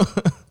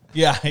it. do.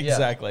 Yeah,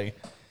 exactly.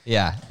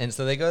 Yeah, and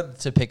so they go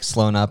to pick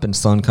Sloane up, and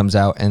Sloane comes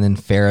out, and then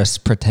Ferris,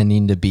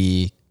 pretending to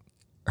be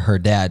her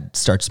dad,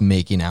 starts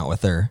making out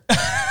with her.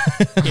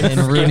 And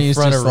Rooney's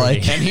front just of Rooney.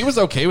 like, And he was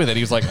okay with it.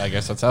 He was like, I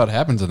guess that's how it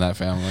happens in that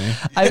family.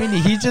 I mean,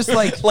 he just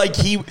like,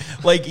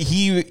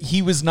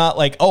 he was not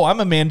like, oh, I'm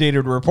a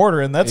mandated reporter,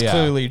 and that's Yeah.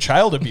 clearly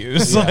child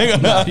abuse. Like,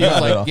 He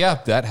was like, yeah,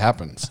 that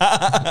happens.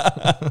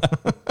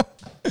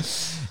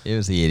 it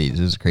was the 80s.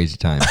 It was a crazy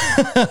time.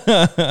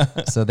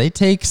 So they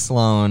take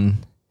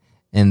Sloane,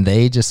 and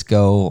they just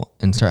go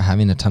and start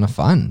having a ton of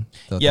fun.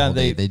 the Yeah, whole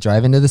day. they- They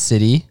drive into the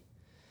city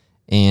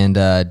and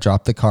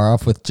drop the car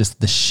off with just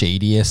the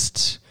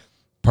shadiest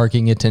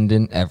parking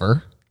attendant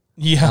ever.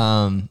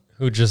 yeah.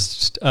 Who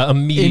just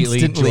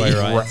immediately Instantly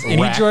joyrides. And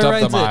he racked up the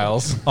joyrides it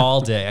miles.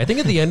 all day. I think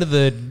at the end of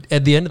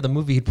the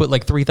movie, he'd put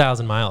like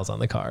 3,000 miles on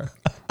the car.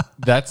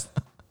 That's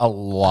a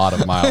lot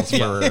of miles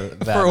for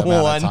that For amount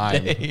one of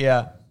time. day.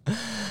 Yeah.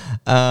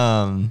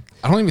 I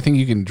don't even think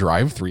you can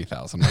drive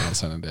 3,000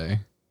 miles in a day.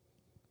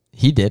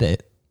 He did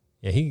it.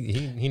 Yeah,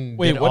 he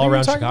Wait, did what all are we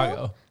around talking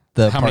Chicago.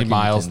 The How many parking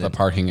miles attendant. the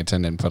parking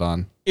attendant put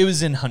on? It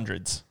was in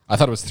hundreds. I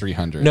thought it was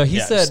 300. No, he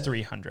Yeah, it's said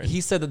 300.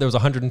 He said that there was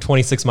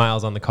 126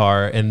 miles on the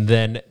car, and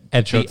then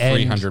at showed the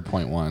end,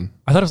 300.1.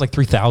 I thought it was like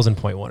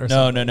 3,000.1 or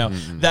something. No.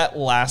 That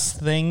last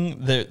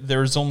thing,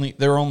 there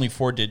are only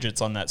 4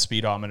 digits on that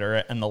speedometer,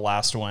 and the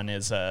last one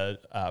is a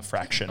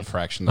fraction. A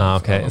fraction. Oh,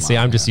 of okay. a See,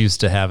 mile, I'm just yeah.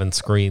 used to having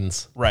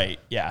screens. Right.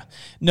 Yeah.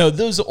 No,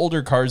 those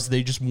older cars,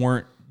 they just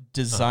weren't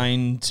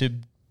designed to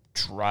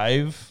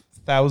drive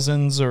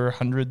thousands or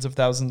hundreds of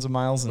thousands of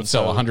miles. And But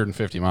still, so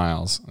 150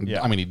 miles.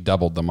 Yeah. I mean, he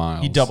doubled the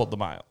miles. he doubled the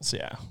miles.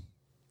 Yeah.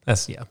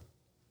 That's And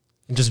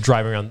just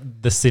driving around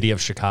the city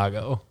of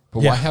Chicago,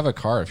 But Yeah. why have a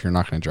car if you're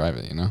not going to drive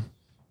it, you know?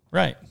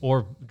 Right.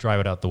 or drive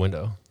it out the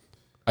window.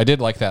 I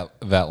did like that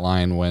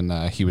line when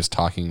he was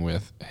talking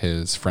with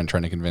his friend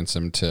trying to convince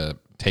him to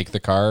take the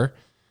car.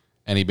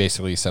 And he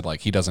basically said,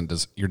 like, your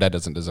dad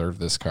doesn't deserve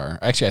this car.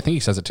 Actually, I think he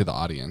says it to the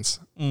audience.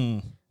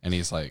 And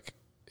he's like,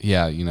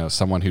 yeah, you know,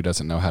 someone who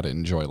doesn't know how to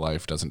enjoy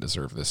life doesn't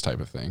deserve this type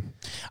of thing.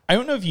 I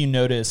don't know if you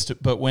noticed,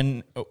 but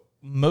when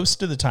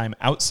most of the time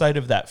outside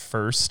of that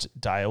first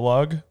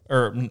dialogue,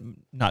 or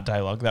not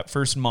dialogue, that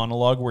first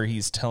monologue where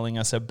he's telling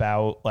us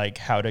about like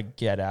how to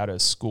get out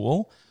of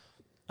school,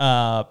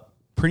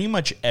 pretty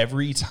much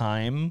every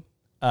time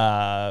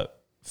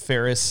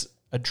Ferris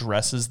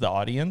addresses the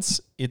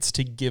audience, it's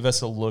to give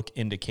us a look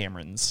into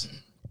Cameron's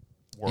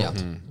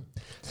world.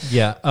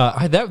 Yeah,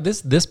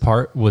 this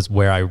part was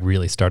where I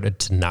really started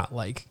to not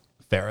like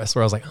Ferris,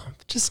 where I was like, oh,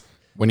 just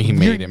When he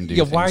made him do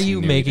yeah. Why are things he you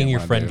knew he making didn't your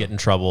wanna friend do. get in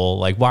trouble?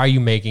 Like, why are you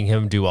making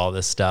him do all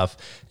this stuff?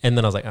 And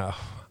then I was like, oh,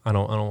 I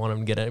don't want him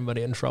to get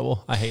anybody in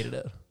trouble. I hated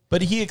it.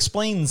 But he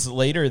explains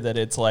later that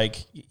it's like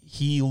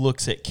he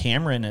looks at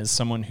Cameron as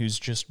someone who's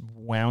just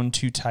wound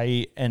too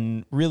tight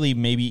and really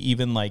maybe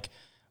even like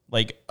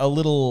a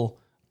little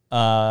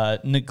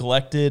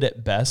neglected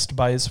at best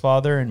by his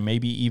father, and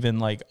maybe even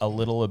like a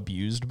little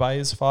abused by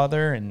his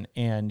father,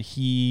 and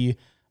he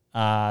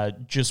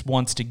just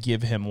wants to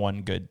give him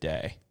one good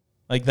day.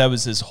 Like that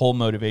was his whole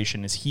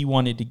motivation, is he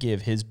wanted to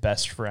give his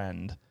best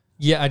friend.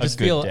 Yeah, I just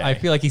good feel day. I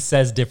feel like he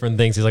says different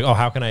things. He's like, "Oh,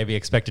 how can I be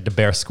expected to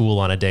bear school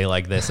on a day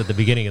like this?" At the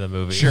beginning of the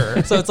movie,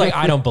 sure. So it's like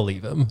I don't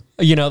believe him.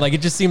 You know, like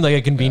it just seemed like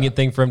a convenient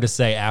thing for him to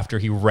say after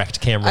he wrecked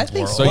Cameron's I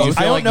think world. So Well, you I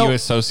feel don't like know- you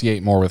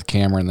associate more with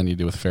Cameron than you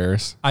do with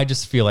Ferris? I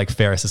just feel like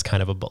Ferris is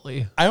kind of a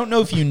bully. I don't know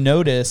if you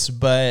notice,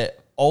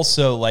 but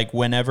also like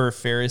whenever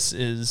Ferris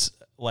is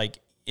like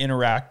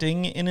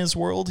interacting in his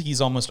world,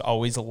 he's almost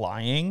always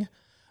lying.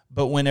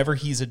 But whenever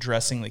he's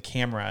addressing the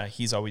camera,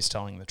 he's always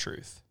telling the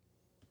truth.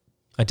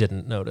 I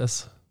didn't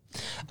notice.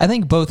 I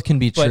think both can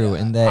be But true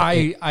in that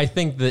I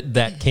think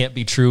that can't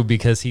be true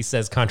because he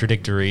says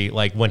contradictory,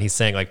 like when he's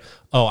saying like,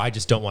 oh, I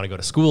just don't want to go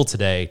to school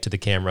today to the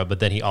camera. But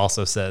then he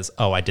also says,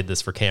 oh, I did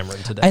this for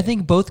Cameron today. I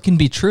think both can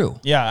be true.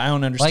 Yeah, I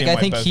don't understand Like I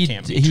why think both he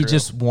can't be true.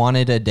 just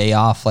wanted a day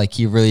off. Like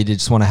he really did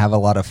just want to have a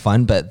lot of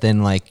fun. But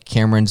then like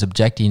Cameron's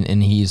objecting,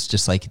 and he's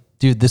just like,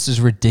 dude, this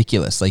is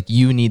ridiculous. Like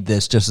you need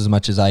this just as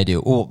much as I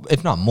do, well,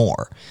 if not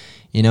more.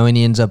 You know, and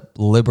he ends up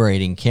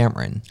liberating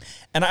Cameron.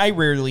 And I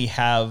rarely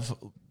have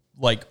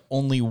like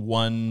only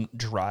one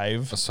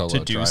drive A solo to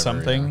do driver,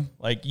 something. yeah.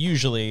 Like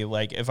usually,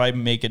 like if I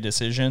make a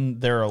decision,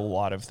 there are a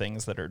lot of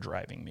things that are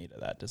driving me to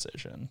that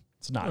decision.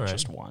 It's not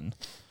just one.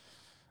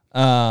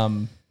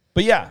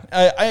 But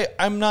yeah,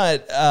 I'm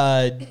not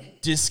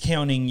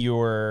discounting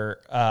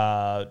your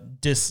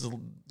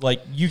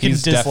you can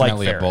He's dislike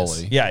definitely a Ferris.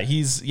 bully. Yeah,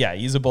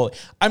 he's a bully.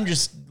 I'm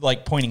just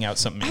like pointing out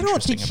something I don't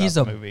interesting think he's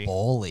about a the movie.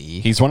 bully.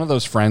 He's one of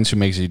those friends who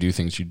makes you do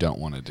things you don't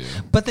want to do.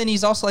 But then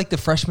he's also like the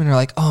freshmen are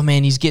like, oh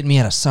man, he's getting me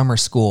out of summer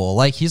school.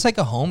 Like he's like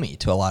a homie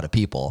to a lot of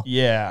people.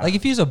 Yeah. Like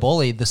if he was a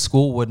bully, the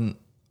school wouldn't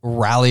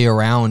rally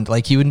around.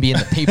 Like he wouldn't be in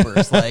the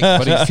papers. Like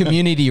but his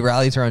community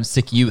rallies around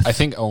sick youth. I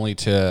think only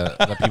to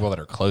the people that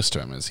are close to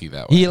him is he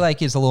that way. He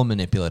like is a little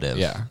manipulative.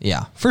 Yeah.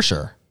 Yeah, for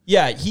sure.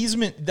 Yeah,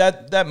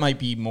 that might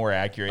be more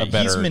accurate. A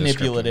better He's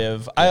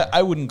manipulative.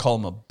 I wouldn't call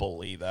him a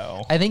bully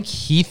though. I think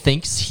he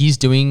thinks he's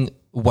doing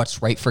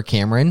what's right for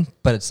Cameron,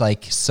 but it's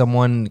like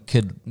someone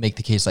could make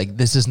the case like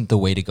this isn't the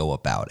way to go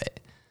about it.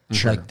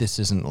 Sure. Like this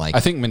isn't like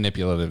I think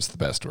manipulative is the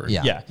best word.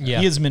 Yeah.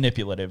 He is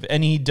manipulative,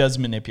 and he does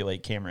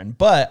manipulate Cameron.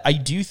 But I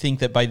do think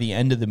that by the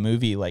end of the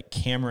movie, like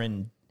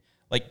Cameron,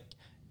 like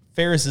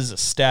Ferris is a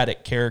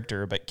static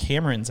character, but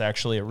Cameron's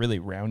actually a really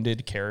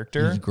rounded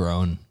character. he's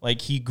grown.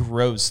 Like he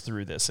grows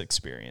through this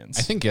experience.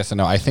 I think yes and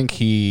no. I think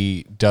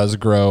he does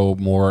grow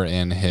more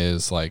in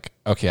his like,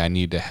 okay, I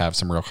need to have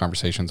some real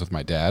conversations with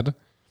my dad.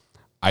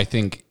 I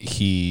think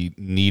he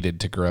needed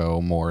to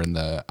grow more in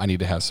the I need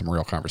to have some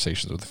real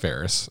conversations with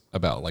Ferris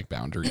about like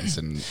boundaries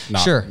and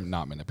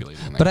not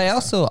manipulating. But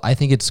I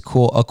think it's a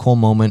cool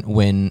moment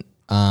when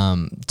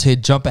to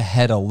jump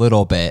ahead a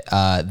little bit,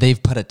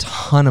 they've put a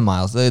ton of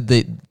miles.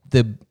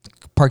 The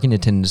parking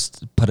attendants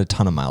put a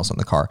ton of miles on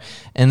the car,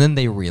 and then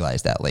they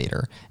realize that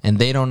later, and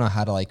they don't know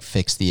how to like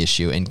fix the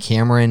issue. And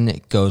Cameron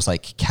goes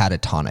like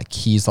catatonic.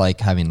 He's like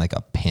having like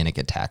a panic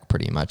attack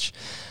pretty much.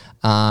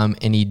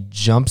 And he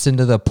jumps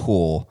into the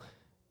pool,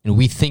 and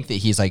we think that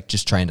he's like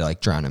just trying to like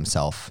drown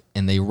himself,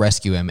 and they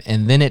rescue him.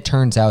 And then it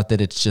turns out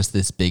that it's just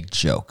this big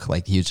joke.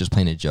 Like he was just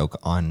playing a joke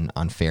on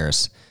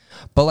Ferris.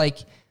 But like,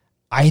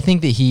 I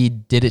think that he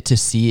did it to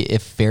see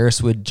if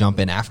Ferris would jump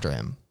in after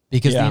him,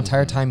 because the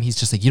entire time he's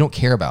just like, you don't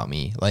care about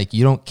me. Like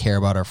you don't care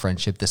about our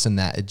friendship, this and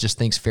that. It just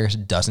thinks Ferris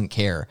doesn't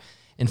care.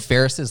 And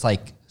Ferris is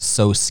like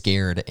so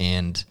scared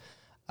and,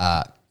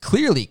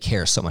 clearly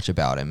cares so much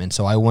about him. And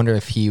so I wonder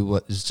if he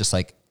was just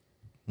like,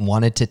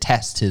 wanted to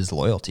test his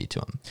loyalty to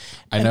him.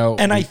 I know.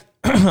 And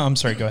I'm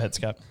sorry, go ahead,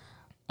 Scott.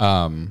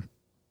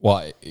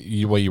 What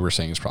you were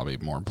saying is probably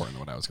more important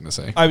than what I was going to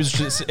say.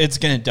 It's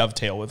going to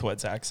dovetail with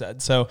what Zach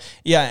said. So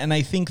yeah. And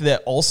I think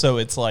that also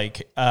it's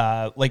like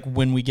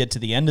when we get to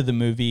the end of the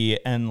movie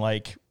and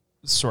like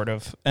sort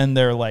of, and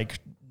they're like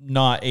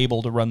not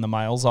able to run the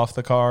miles off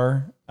the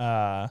car,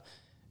 and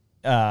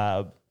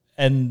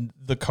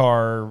the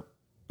car,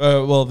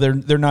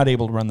 they're not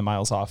able to run the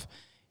miles off.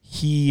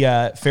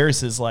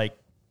 Ferris is like,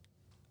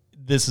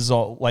 this is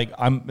all like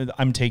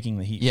I'm taking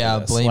the heat. Yeah, for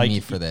this. blame like, me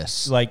for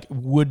this. Like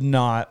would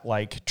not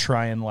like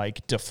try and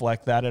like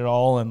deflect that at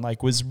all, and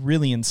like was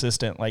really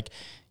insistent. Like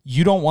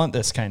you don't want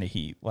this kind of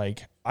heat.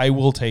 Like I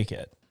will take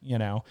it. You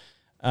know,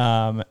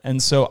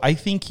 and so I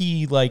think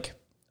he like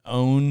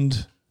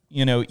owned.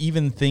 You know,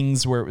 even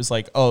things where it was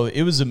like, oh,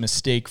 it was a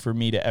mistake for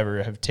me to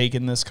ever have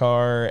taken this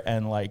car,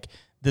 and like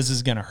this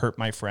is gonna hurt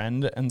my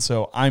friend, and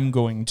so I'm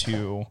going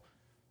to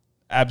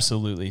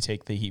absolutely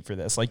take the heat for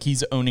this. Like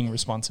he's owning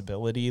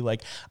responsibility.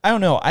 Like, I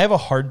don't know. I have a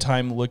hard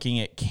time looking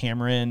at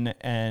Cameron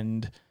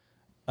and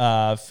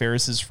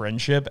Ferris's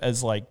friendship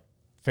as like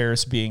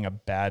Ferris being a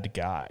bad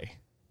guy.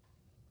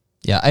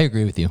 Yeah, I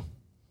agree with you.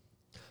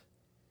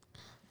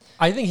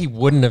 I think he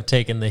wouldn't have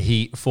taken the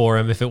heat for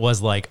him if it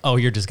was like, oh,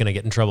 you're just going to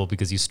get in trouble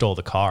because you stole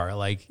the car.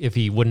 Like if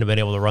he wouldn't have been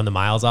able to run the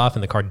miles off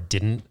and the car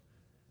didn't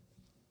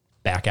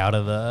back out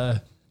of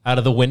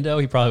the window,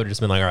 he probably would have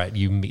just been like, all right,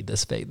 you meet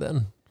this fate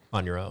then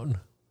on your own.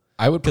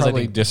 I would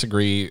probably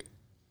disagree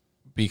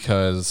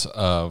because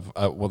of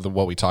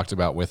what we talked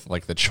about with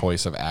like the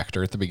choice of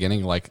actor at the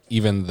beginning. Like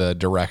even the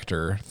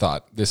director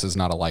thought this is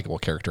not a likable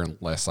character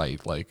unless I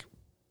like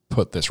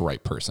put this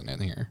right person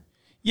in here.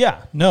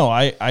 Yeah, no,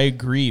 I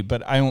agree,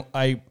 but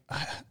I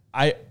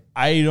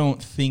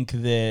don't think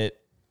that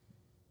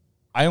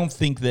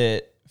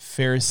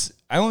Ferris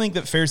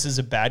is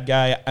a bad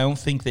guy. I don't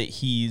think that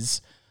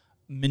he's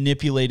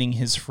manipulating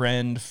his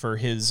friend for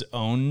his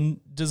own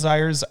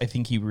desires. I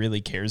think he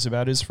really cares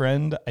about his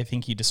friend. I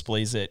think he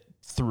displays it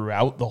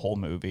throughout the whole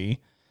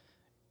movie.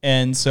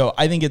 And so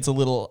I think it's a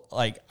little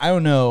like, I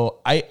don't know.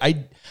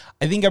 I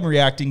think I'm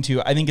reacting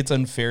to, I think it's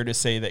unfair to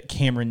say that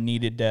Cameron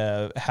needed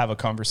to have a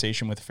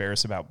conversation with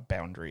Ferris about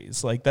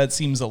boundaries. Like that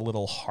seems a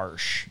little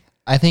harsh.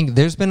 I think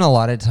there's been a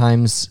lot of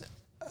times,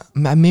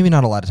 maybe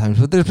not a lot of times,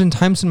 but there's been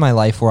times in my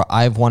life where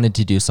I've wanted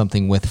to do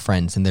something with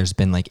friends and there's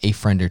been like a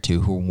friend or two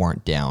who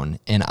weren't down,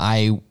 and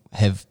I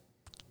have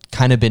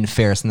kind of been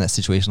Ferris in that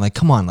situation. Like,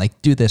 come on, like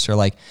do this, or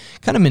like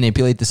kind of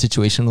manipulate the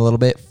situation a little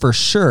bit for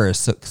sure.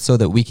 So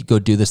that we could go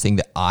do this thing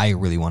that I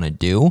really want to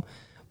do.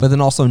 But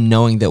then also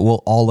knowing that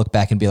we'll all look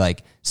back and be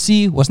like,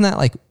 see, wasn't that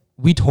like,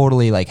 we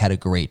totally like had a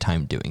great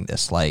time doing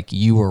this. Like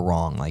you were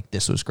wrong. Like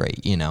this was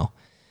great, you know?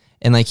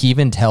 And like he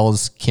even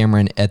tells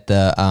Cameron at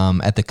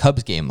the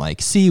Cubs game,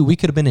 like, see, we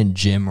could have been in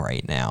gym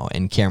right now.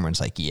 And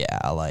Cameron's like,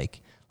 yeah,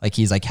 like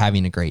he's like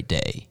having a great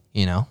day,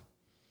 you know?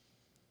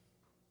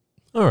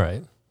 All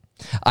right.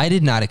 I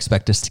did not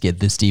expect us to get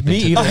this deep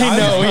into I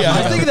know, I yeah.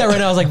 was thinking that right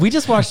now. I was like, we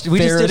just did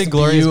Ferris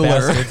Inglourious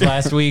Bueller. Bastards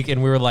last week,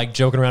 and we were like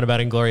joking around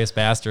about Inglourious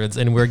Bastards,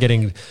 and we're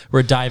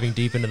diving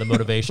deep into the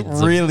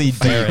motivations. really of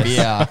Ferris. deep.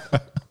 Yeah.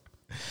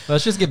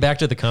 Let's just get back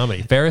to the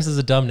comedy. Ferris is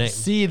a dumb name,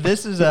 See,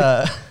 this is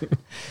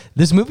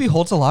this movie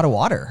holds a lot of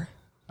water.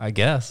 I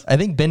guess. I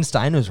think Ben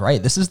Stein was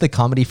right. This is the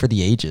comedy for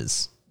the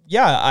ages.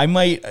 Yeah, I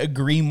might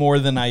agree more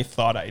than I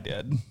thought I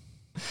did.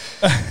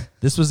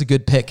 This was a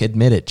good pick.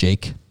 Admit it,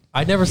 Jake.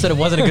 I never said it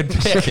wasn't a good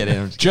pick.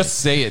 Just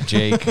say it,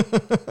 Jake.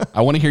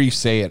 I want to hear you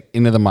say it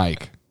into the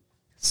mic.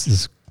 This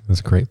is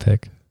a great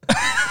pick.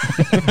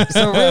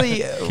 So really,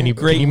 Can you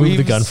move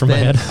the gun from my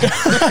head?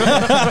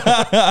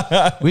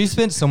 We've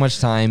spent so much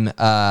time.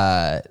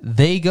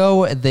 They're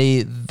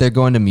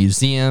going to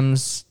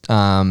museums,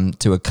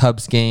 to a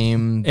Cubs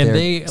game, And they're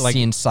they, like,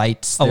 seeing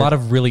sights. A lot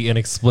of really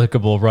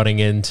inexplicable running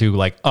into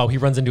he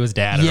runs into his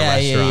dad at a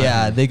restaurant.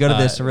 Yeah. They go to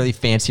this really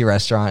fancy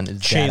restaurant.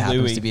 His Chez dad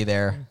happens Louis. to be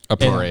there. A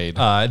parade.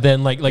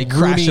 Then They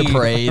crash a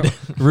parade.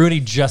 Rooney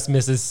just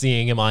misses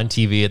seeing him on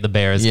TV at the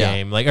Bears Yeah.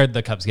 game, or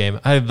the Cubs game.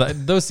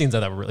 Those scenes I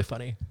thought were really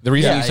funny. The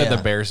reason Yeah, he said yeah.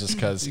 the Bears is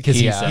because Because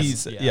he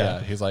asked-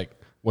 says, he's like,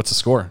 what's the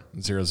score?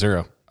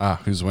 0-0.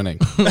 Who's winning?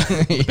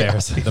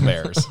 Bears. The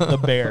Bears. The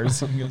Bears.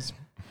 He goes,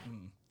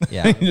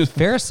 Yeah,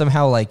 Ferris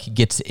somehow like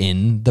gets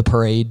in the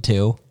parade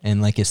too,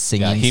 and like is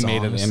singing. Yeah, he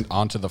songs. made it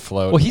onto the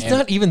float. Well, he's And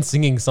not even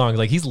singing songs.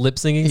 Like, he's lip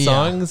singing Yeah.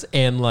 songs,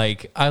 and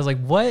like I was like,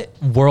 what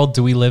world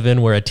do we live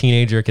in where a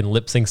teenager can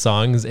lip sing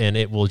songs and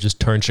it will just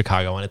turn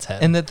Chicago on its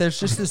head? And that there's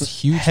just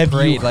this huge have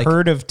parade. you like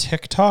heard of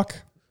TikTok?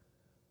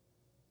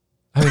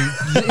 I mean,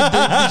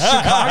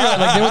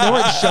 Chicago, like they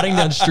weren't shutting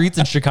down streets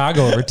in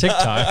Chicago over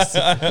TikToks.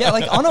 yeah,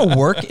 like on a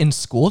work and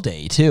school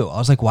day too. I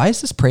was like, why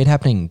is this parade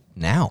happening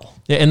now?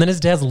 Yeah, and then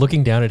his dad's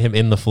looking down at him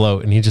in the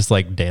float, and he's just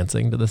like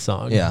dancing to the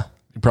song. Yeah.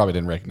 You probably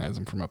didn't recognize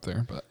him from up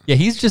there, but Yeah,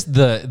 he's just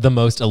the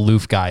most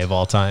aloof guy of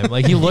all time.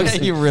 Like he looks,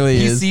 Yeah, he really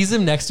he is. sees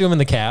him next to him in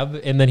the cab,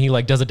 and then he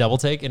like does a double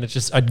take, and it's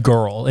just a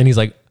girl, and he's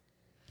like,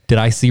 "Did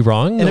I see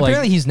wrong?" And Like-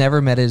 apparently he's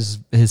never met his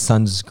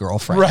son's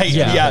girlfriend. Right.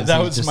 Yeah. Yeah, Because that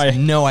he was just my.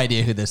 no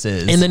idea who this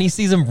is. and then he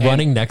sees him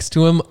running next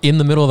to him in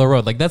the middle of the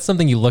road. Like that's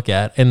something you look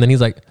at, and then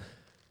he's like,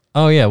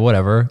 "Oh yeah,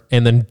 whatever."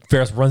 And then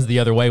Ferris runs the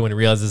other way when he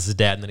realizes it's his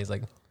dad, and then he's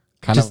like,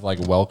 kind of like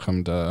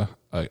welcomed a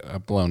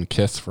blown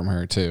kiss from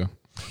her too.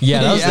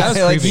 "Yeah, that was, that was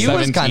like creepy." he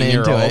was kind of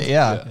into 17-year-old. it.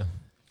 Yeah.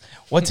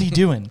 What's he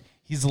doing?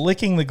 He's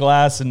licking the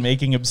glass and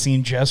making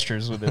obscene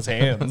gestures with his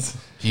hands.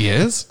 He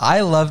is?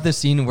 I love the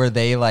scene where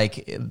they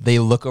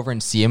look over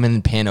and see him and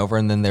then pan over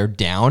and then they're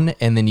down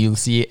and then you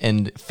see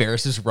and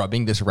Ferris is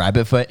rubbing this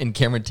rabbit foot and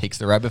Cameron takes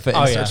the rabbit foot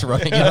and Oh, yeah. starts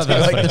rubbing Yeah, it. that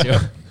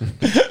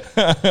was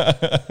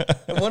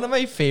funny too. One of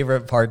my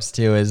favorite parts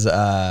too is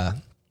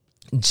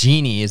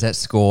Jeannie is at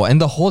school and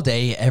the whole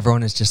day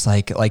everyone is just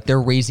like they're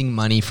raising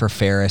money for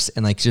Ferris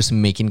and like just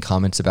making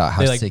comments about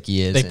how They, like, sick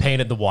he is. They and,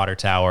 painted the water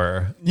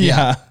tower.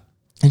 Yeah.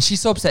 and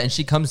she's so upset and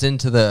she comes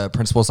into the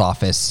principal's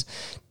office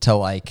to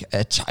like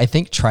I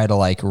think try to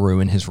like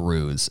ruin his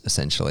ruse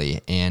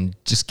essentially and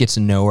just gets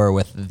nowhere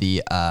with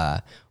the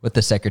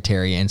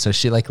secretary and so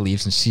she like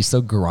leaves and she's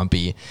so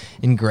grumpy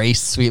and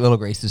Grace, sweet little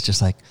Grace, is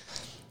just like,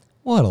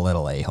 what a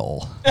little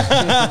a-hole.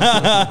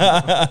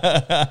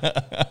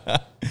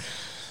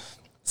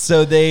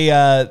 So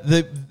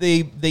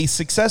they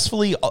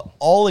successfully,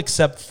 all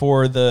except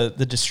for the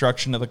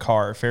destruction of the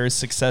car, Ferris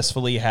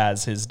successfully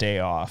has his day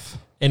off.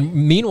 And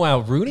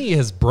meanwhile, Rooney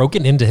has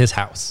broken into his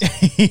house.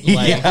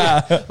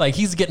 Like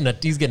he's getting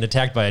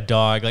attacked by a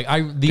dog. Like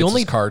Gets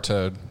his car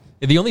towed.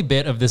 the only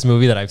bit of this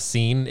movie that I've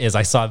seen is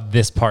I saw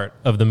this part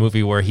of the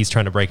movie where he's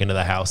trying to break into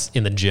the house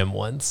in the gym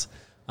once,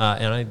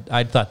 and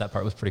I thought that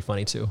part was pretty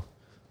funny too.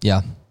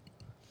 Yeah.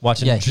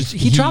 Watching, Yeah,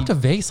 he dropped a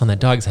vase on that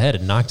dog's head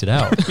and knocked it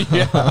out.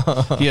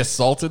 He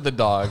assaulted the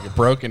dog,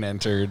 broke and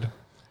entered.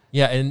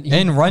 Yeah, and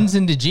And runs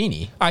into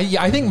Jeannie.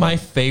 I think my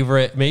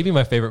favorite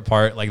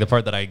part, like the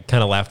part that I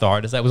kind of laughed the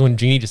hardest at, was when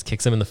Jeannie just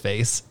kicks him in the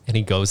face and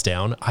he goes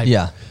down. I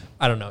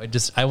don't know.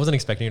 I wasn't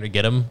expecting her to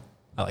get him.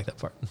 I like that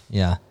part.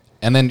 Yeah.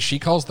 And then she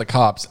calls the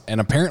cops,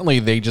 and apparently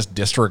they just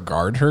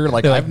disregard her.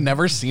 Like, They're like- I've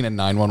never seen a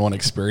 911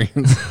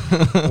 experience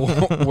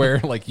where,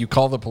 like, you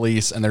call the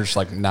police, and they're just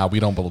like, nah, we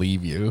don't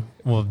believe you.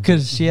 Well,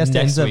 'Cause she has to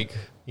next end up- week,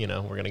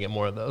 we're gonna get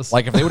more of those.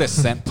 Like, if they would have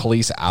sent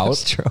police That's out,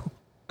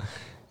 true.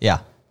 Yeah.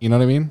 you know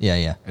what I mean?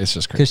 Yeah. It's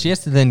just Because crazy. she has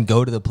to then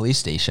go to the police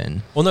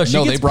station. well, no, she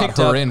No, they gets brought picked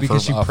her up in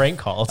because for she a- prank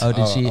called. Oh,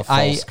 did she? a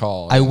false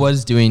call, I yeah.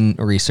 was doing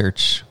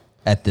research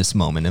at this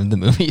moment of the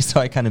movie, so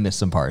I kind of missed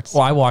some parts.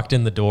 Well, I walked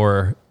in the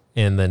door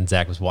and then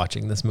Zach was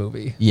watching this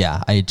movie.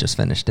 Yeah, I had just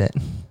finished it.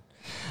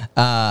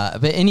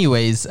 But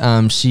anyways,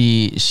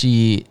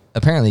 she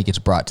apparently gets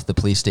brought to the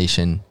police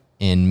station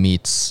and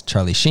meets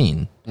Charlie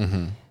Sheen.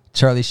 Mm-hmm.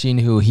 Charlie Sheen,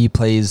 who he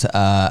plays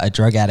a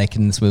drug addict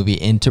in this movie,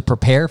 and to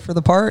prepare for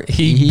the part,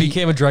 He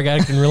became a drug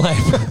addict in real life.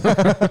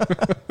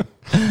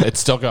 It's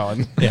still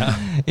going. Yeah.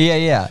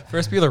 yeah.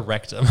 Ferris Bueller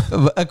wrecked him.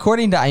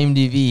 According to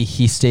IMDb,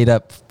 he stayed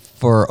up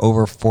for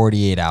over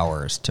 48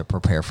 hours to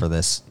prepare for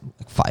this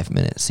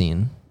 5-minute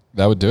scene.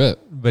 That would do it.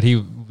 But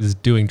he was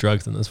doing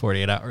drugs in those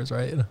 48 hours,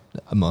 right?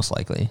 Most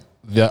likely.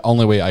 The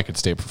only way I could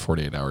stay for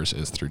 48 hours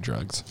is through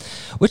drugs.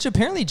 Which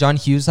apparently John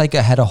Hughes like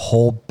had a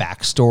whole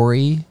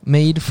backstory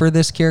made for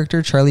this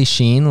character, Charlie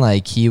Sheen.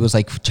 Like he was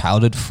like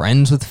childhood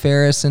friends with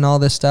Ferris and all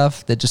this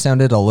stuff that just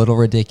sounded a little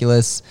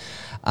ridiculous.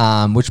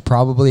 Which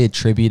probably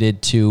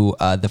attributed to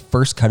the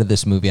first cut of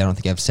this movie, I don't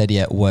think I've said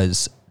yet,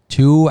 was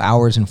 2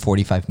 hours and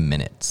 45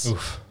 minutes.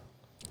 Oof.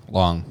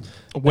 Long.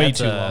 Way That's,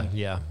 too long.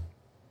 Yeah.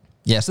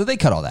 Yeah, so they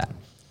cut all that.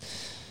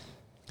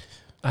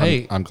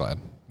 I'm glad.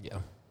 Yeah.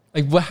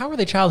 Like, how were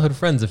they childhood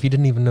friends if he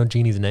didn't even know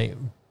Jeannie's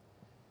name?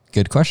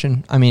 Good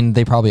question. I mean,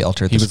 they probably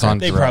altered the was script. on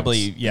They drugs.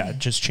 probably,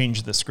 just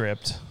changed the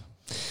script.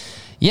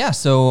 Yeah,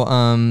 so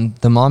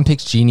the mom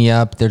picks Jeannie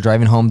up. They're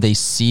driving home. They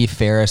see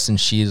Ferris, and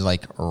she's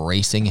like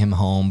racing him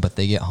home. But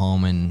they get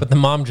home, and But the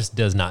mom just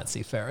does not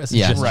see Ferris. It's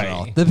yeah, just Right. at all.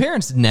 Jeannie. The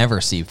parents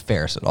never see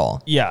Ferris at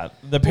all. Yeah,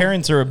 the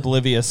parents are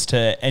oblivious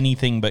to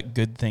anything but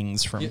good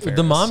things from Ferris.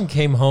 The mom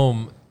came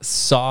home,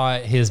 saw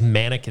his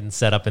mannequin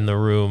set up in the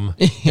room,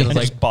 and was and like,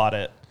 just bought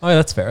it. "Oh, yeah,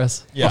 that's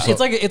Ferris." Yeah.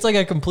 It's like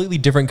a completely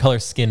different color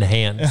skinned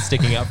hand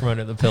sticking out from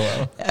under the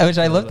pillow. Which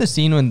I love the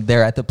scene when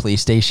they're at the police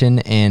station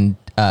and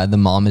the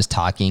mom is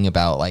talking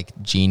about like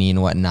Jeannie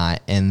and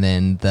whatnot, and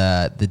then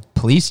the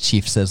police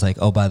chief says like,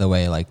 "Oh, by the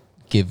way, like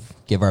give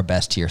our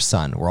best to your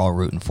son. We're all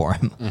rooting for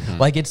him."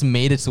 Like it's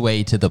made its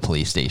way to the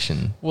police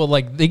station. Well,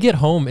 like they get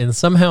home and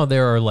somehow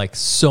there are like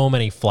so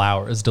many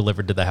flowers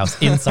delivered to the house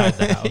inside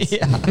the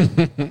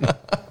house.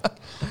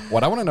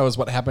 What I want to know is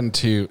what happened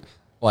to,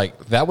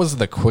 like, that was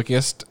the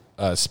quickest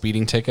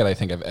speeding ticket I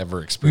think I've ever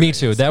Me experienced.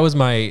 too. That was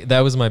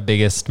my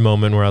biggest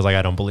moment where I was like,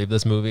 I don't believe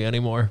this movie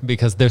anymore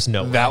because there's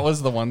no way. That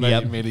was the one that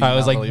Yep. made you I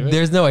was not like, believe it?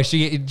 there's no way.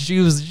 She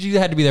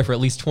had to be there for at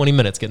least 20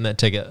 minutes getting that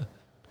ticket.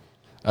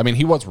 I mean,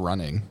 he was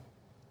running,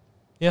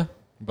 Yeah.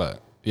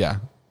 but yeah,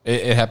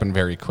 it happened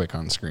very quick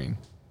on screen.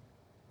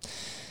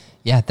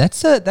 Yeah,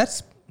 that's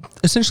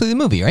essentially the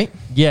movie, right?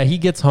 Yeah, he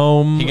gets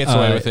home. He gets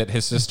away with it.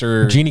 His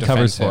sister Jeannie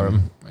defends covers for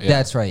him. Yeah.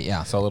 That's right.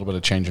 Yeah, So a little bit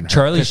of change in her.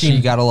 Charlie 'Cause Sheen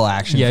she got a little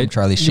action from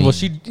Charlie Sheen.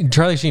 Well,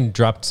 Charlie Sheen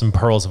dropped some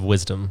pearls of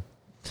wisdom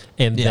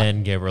and Yeah.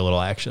 then gave her a little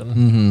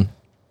action.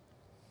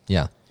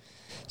 Yeah,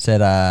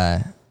 said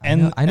I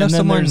And- know and then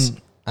someone. there's-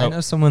 I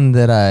know someone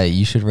that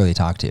you should really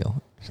talk to.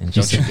 And she Don't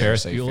you said, dare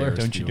Ferris say Bueller? Ferris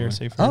Don't you Bueller. dare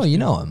say first. "Oh, you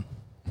know him."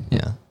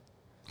 Yeah.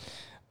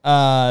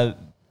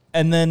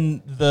 And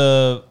then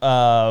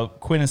the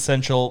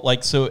quintessential,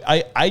 like, so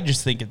I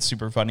just think it's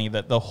super funny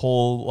that the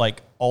whole,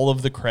 like, all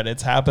of the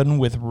credits happen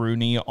with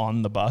Rooney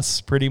on the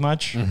bus, pretty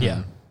much.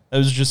 Yeah. It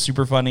was just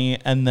super funny.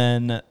 And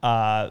then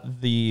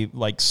the,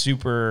 like,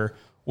 super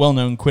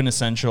well-known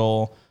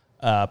quintessential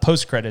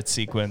post-credit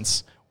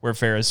sequence where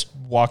Ferris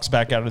walks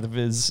back out of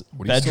his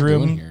What are you still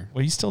bedroom. doing here? What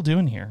are you still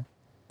doing here?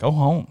 Go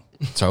home.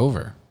 It's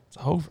over. It's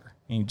over.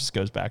 And he just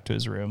goes back to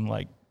his room,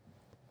 like,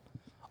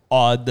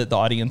 odd that the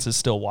audience is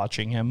still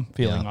watching him,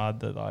 feeling Yeah. odd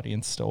that the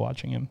audience is still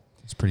watching him.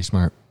 It's pretty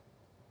smart.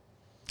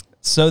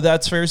 So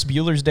that's Ferris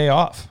Bueller's Day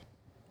Off.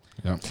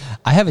 Yeah.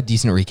 I have a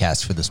decent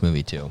recast for this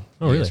movie too.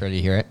 Oh, You guys really? ready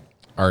to hear it?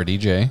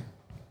 RDJ.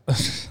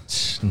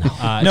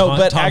 No,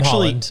 but Tom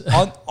actually,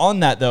 Holland. on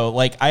that though,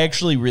 like, I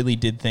actually really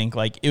did think,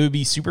 like, it would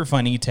be super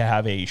funny to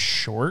have a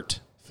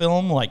short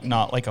film, like,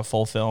 not like a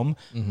full film,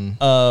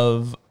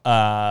 of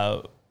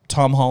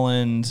Tom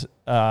Holland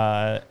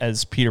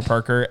as Peter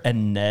Parker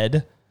and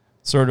Ned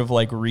sort of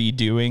like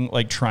redoing,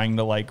 like trying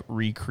to like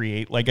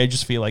recreate. Like, I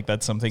just feel like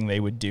that's something they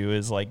would do,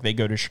 is like they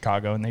go to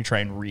Chicago and they try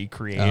and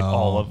recreate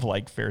all of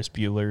like Ferris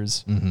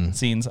Bueller's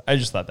scenes. I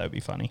just thought that would be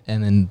funny.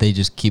 And then they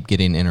just keep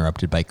getting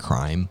interrupted by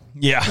crime.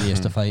 Yeah. He has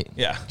to fight.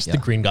 Yeah. The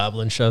Green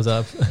Goblin shows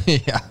up.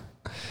 Yeah.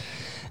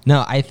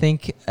 No, I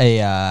think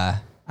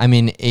I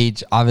mean,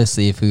 age,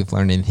 obviously, if we've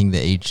learned anything, the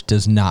age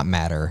does not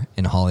matter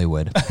in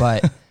Hollywood.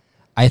 But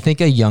I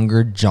think a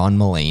younger John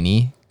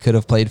Mulaney could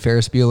have played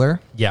Ferris Bueller.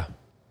 Yeah.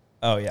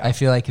 Oh yeah. I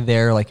feel like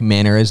their like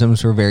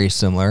mannerisms were very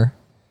similar.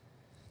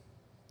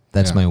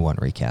 That's Yeah. my one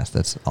recast.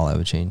 That's all I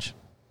would change.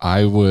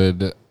 I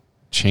would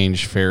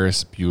change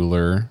Ferris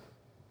Bueller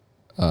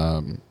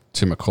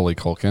to Macaulay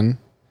Culkin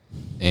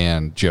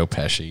and Joe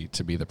Pesci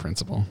to be the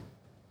principal.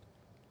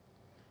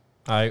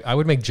 I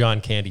would make John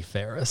Candy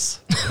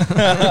Ferris.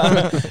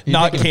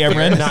 Not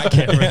Cameron. Not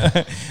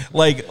Cameron.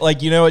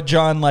 like, you know what,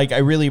 John? Like, I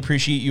really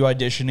appreciate you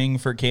auditioning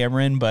for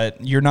Cameron,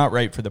 but you're not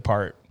right for the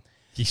part.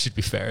 He should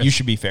be Ferris. You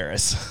should be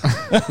Ferris.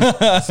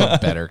 It's a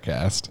better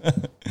cast.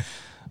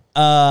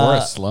 Or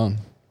a Sloan.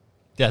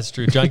 That's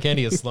true. John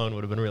Candy as Sloan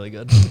would have been really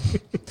good.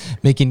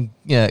 Making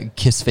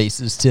kiss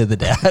faces to the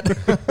dad.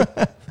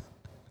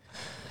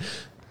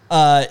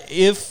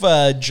 If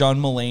John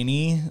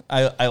Mulaney,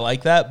 I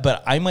like that,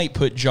 but I might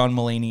put John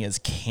Mulaney as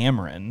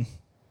Cameron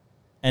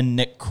and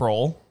Nick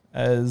Kroll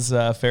as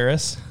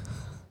Ferris.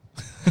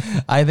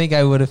 I think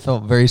I would have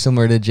felt very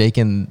similar to Jake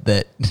in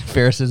that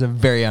Ferris is a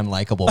very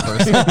unlikable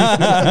person.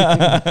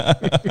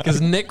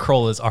 Because Nick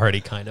Kroll is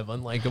already kind of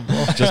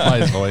unlikable. Just by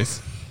his voice.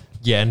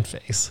 Yeah, and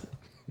face.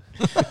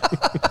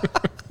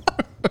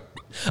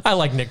 I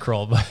like Nick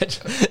Kroll, but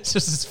It's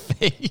just his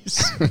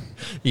face.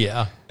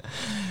 yeah.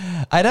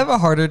 I'd have a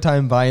harder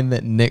time buying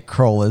that Nick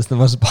Kroll is the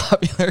most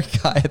popular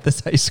guy at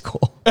this high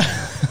school.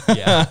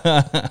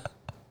 Yeah.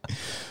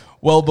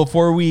 Well,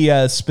 before we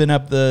spin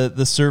up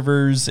the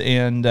servers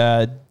and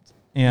Zach.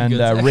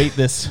 rate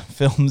this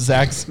film,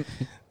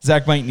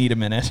 Zach might need a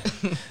minute.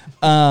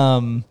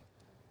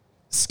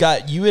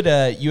 Scott, you had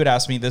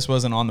asked me, this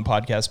wasn't on the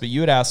podcast, but you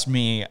had asked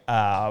me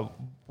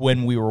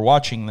when we were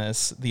watching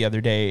this the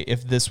other day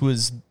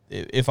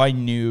if I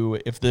knew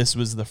if this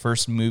was the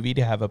first movie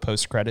to have a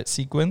post-credit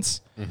sequence.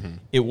 Mm-hmm.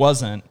 It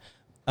wasn't.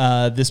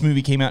 This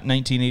movie came out in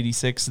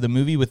 1986. The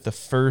movie with the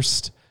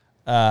first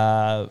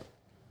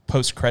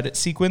post-credit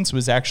sequence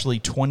was actually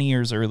 20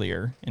 years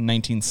earlier in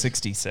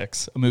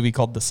 1966, a movie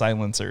called The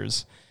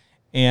Silencers.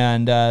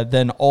 And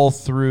then all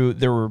through,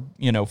 there were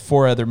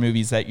 4 other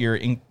movies that year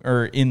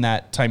in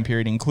that time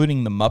period,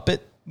 including the Muppet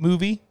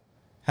movie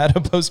had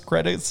a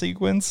post-credit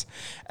sequence,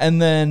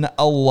 and then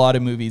a lot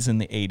of movies in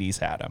the 80s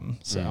had them.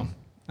 So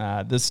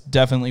this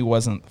definitely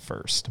wasn't the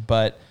first,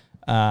 but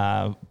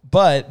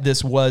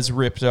this was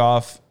ripped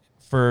off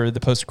for the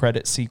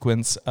post-credit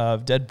sequence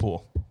of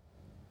Deadpool,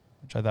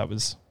 which I thought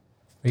was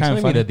Are you kind telling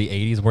of me funny. that the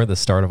 80s weren't the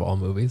start of all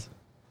movies?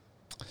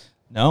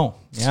 No,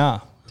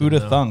 yeah, who'd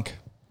have know. thunk,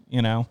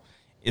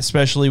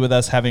 especially with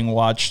us having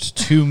watched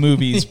 2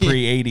 movies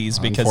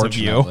pre-80s because of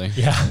you. Unfortunately.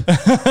 Yeah.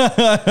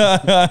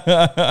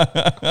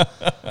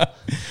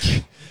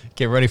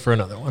 Get ready for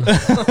another one.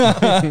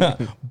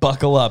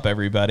 Buckle up,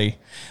 everybody.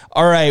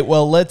 All right,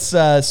 well, let's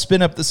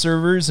spin up the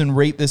servers and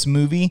rate this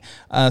movie.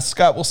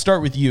 Scott, we'll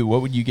start with you.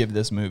 What would you give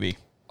this movie?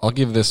 I'll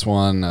give this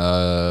one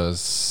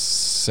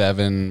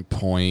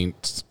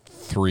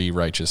 7.3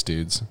 righteous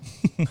dudes.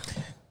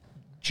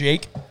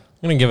 Jake? I'm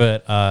going to give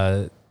it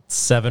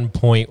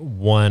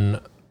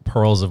 7.1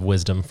 pearls of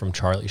wisdom from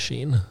Charlie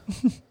Sheen.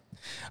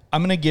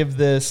 I'm going to give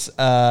this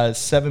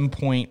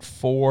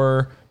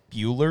 7.4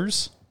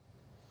 Bueller's.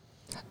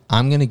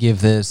 I'm going to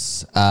give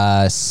this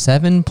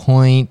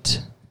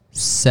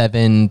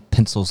 7.7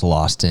 pencils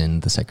lost in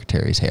the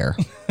secretary's hair.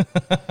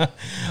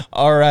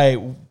 All right.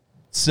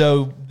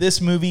 So this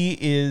movie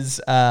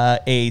is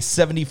a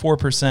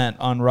 74%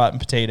 on Rotten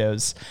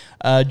Potatoes.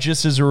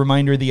 Just as a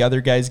reminder, the other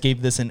guys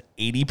gave this an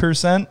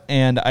 80%,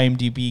 and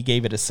IMDb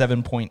gave it a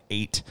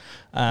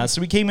 7.8.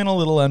 So we came in a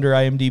little under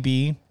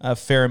IMDb, a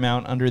fair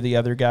amount under the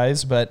other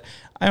guys, but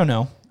I don't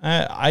know.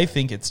 I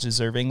think it's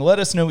deserving. Let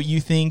us know what you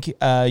think.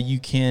 You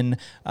can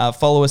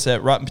follow us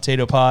at Rotten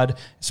Potato Pod,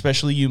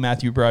 especially you,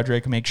 Matthew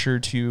Broderick. Make sure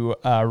to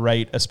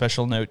write a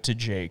special note to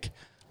Jake.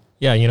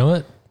 Yeah, you know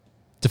what?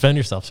 Defend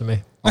yourself to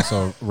me.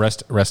 Also,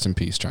 rest in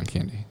peace, John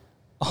Candy.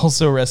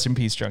 Also, rest in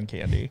peace, John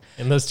Candy.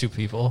 And those 2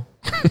 people.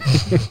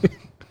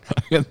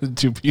 The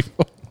 2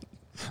 people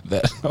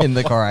that In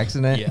the car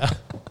accident? Yeah.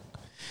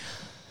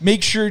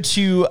 Make sure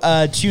to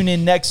tune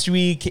in next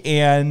week,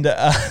 and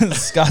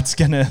Scott's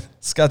gonna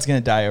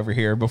die over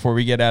here before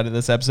we get out of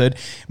this episode.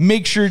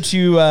 Make sure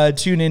to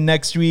tune in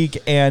next week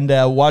and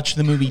watch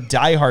the movie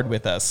Die Hard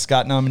with us.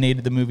 Scott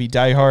nominated the movie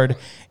Die Hard,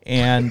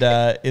 and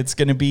it's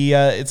gonna be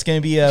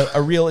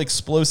a real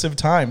explosive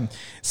time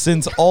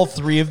since all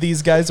 3 of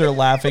these guys are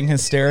laughing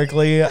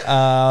hysterically,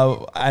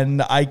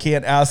 and I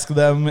can't ask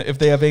them if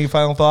they have any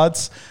final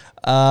thoughts.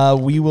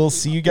 We will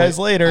see you guys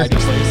later. I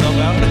just let yourself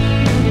out.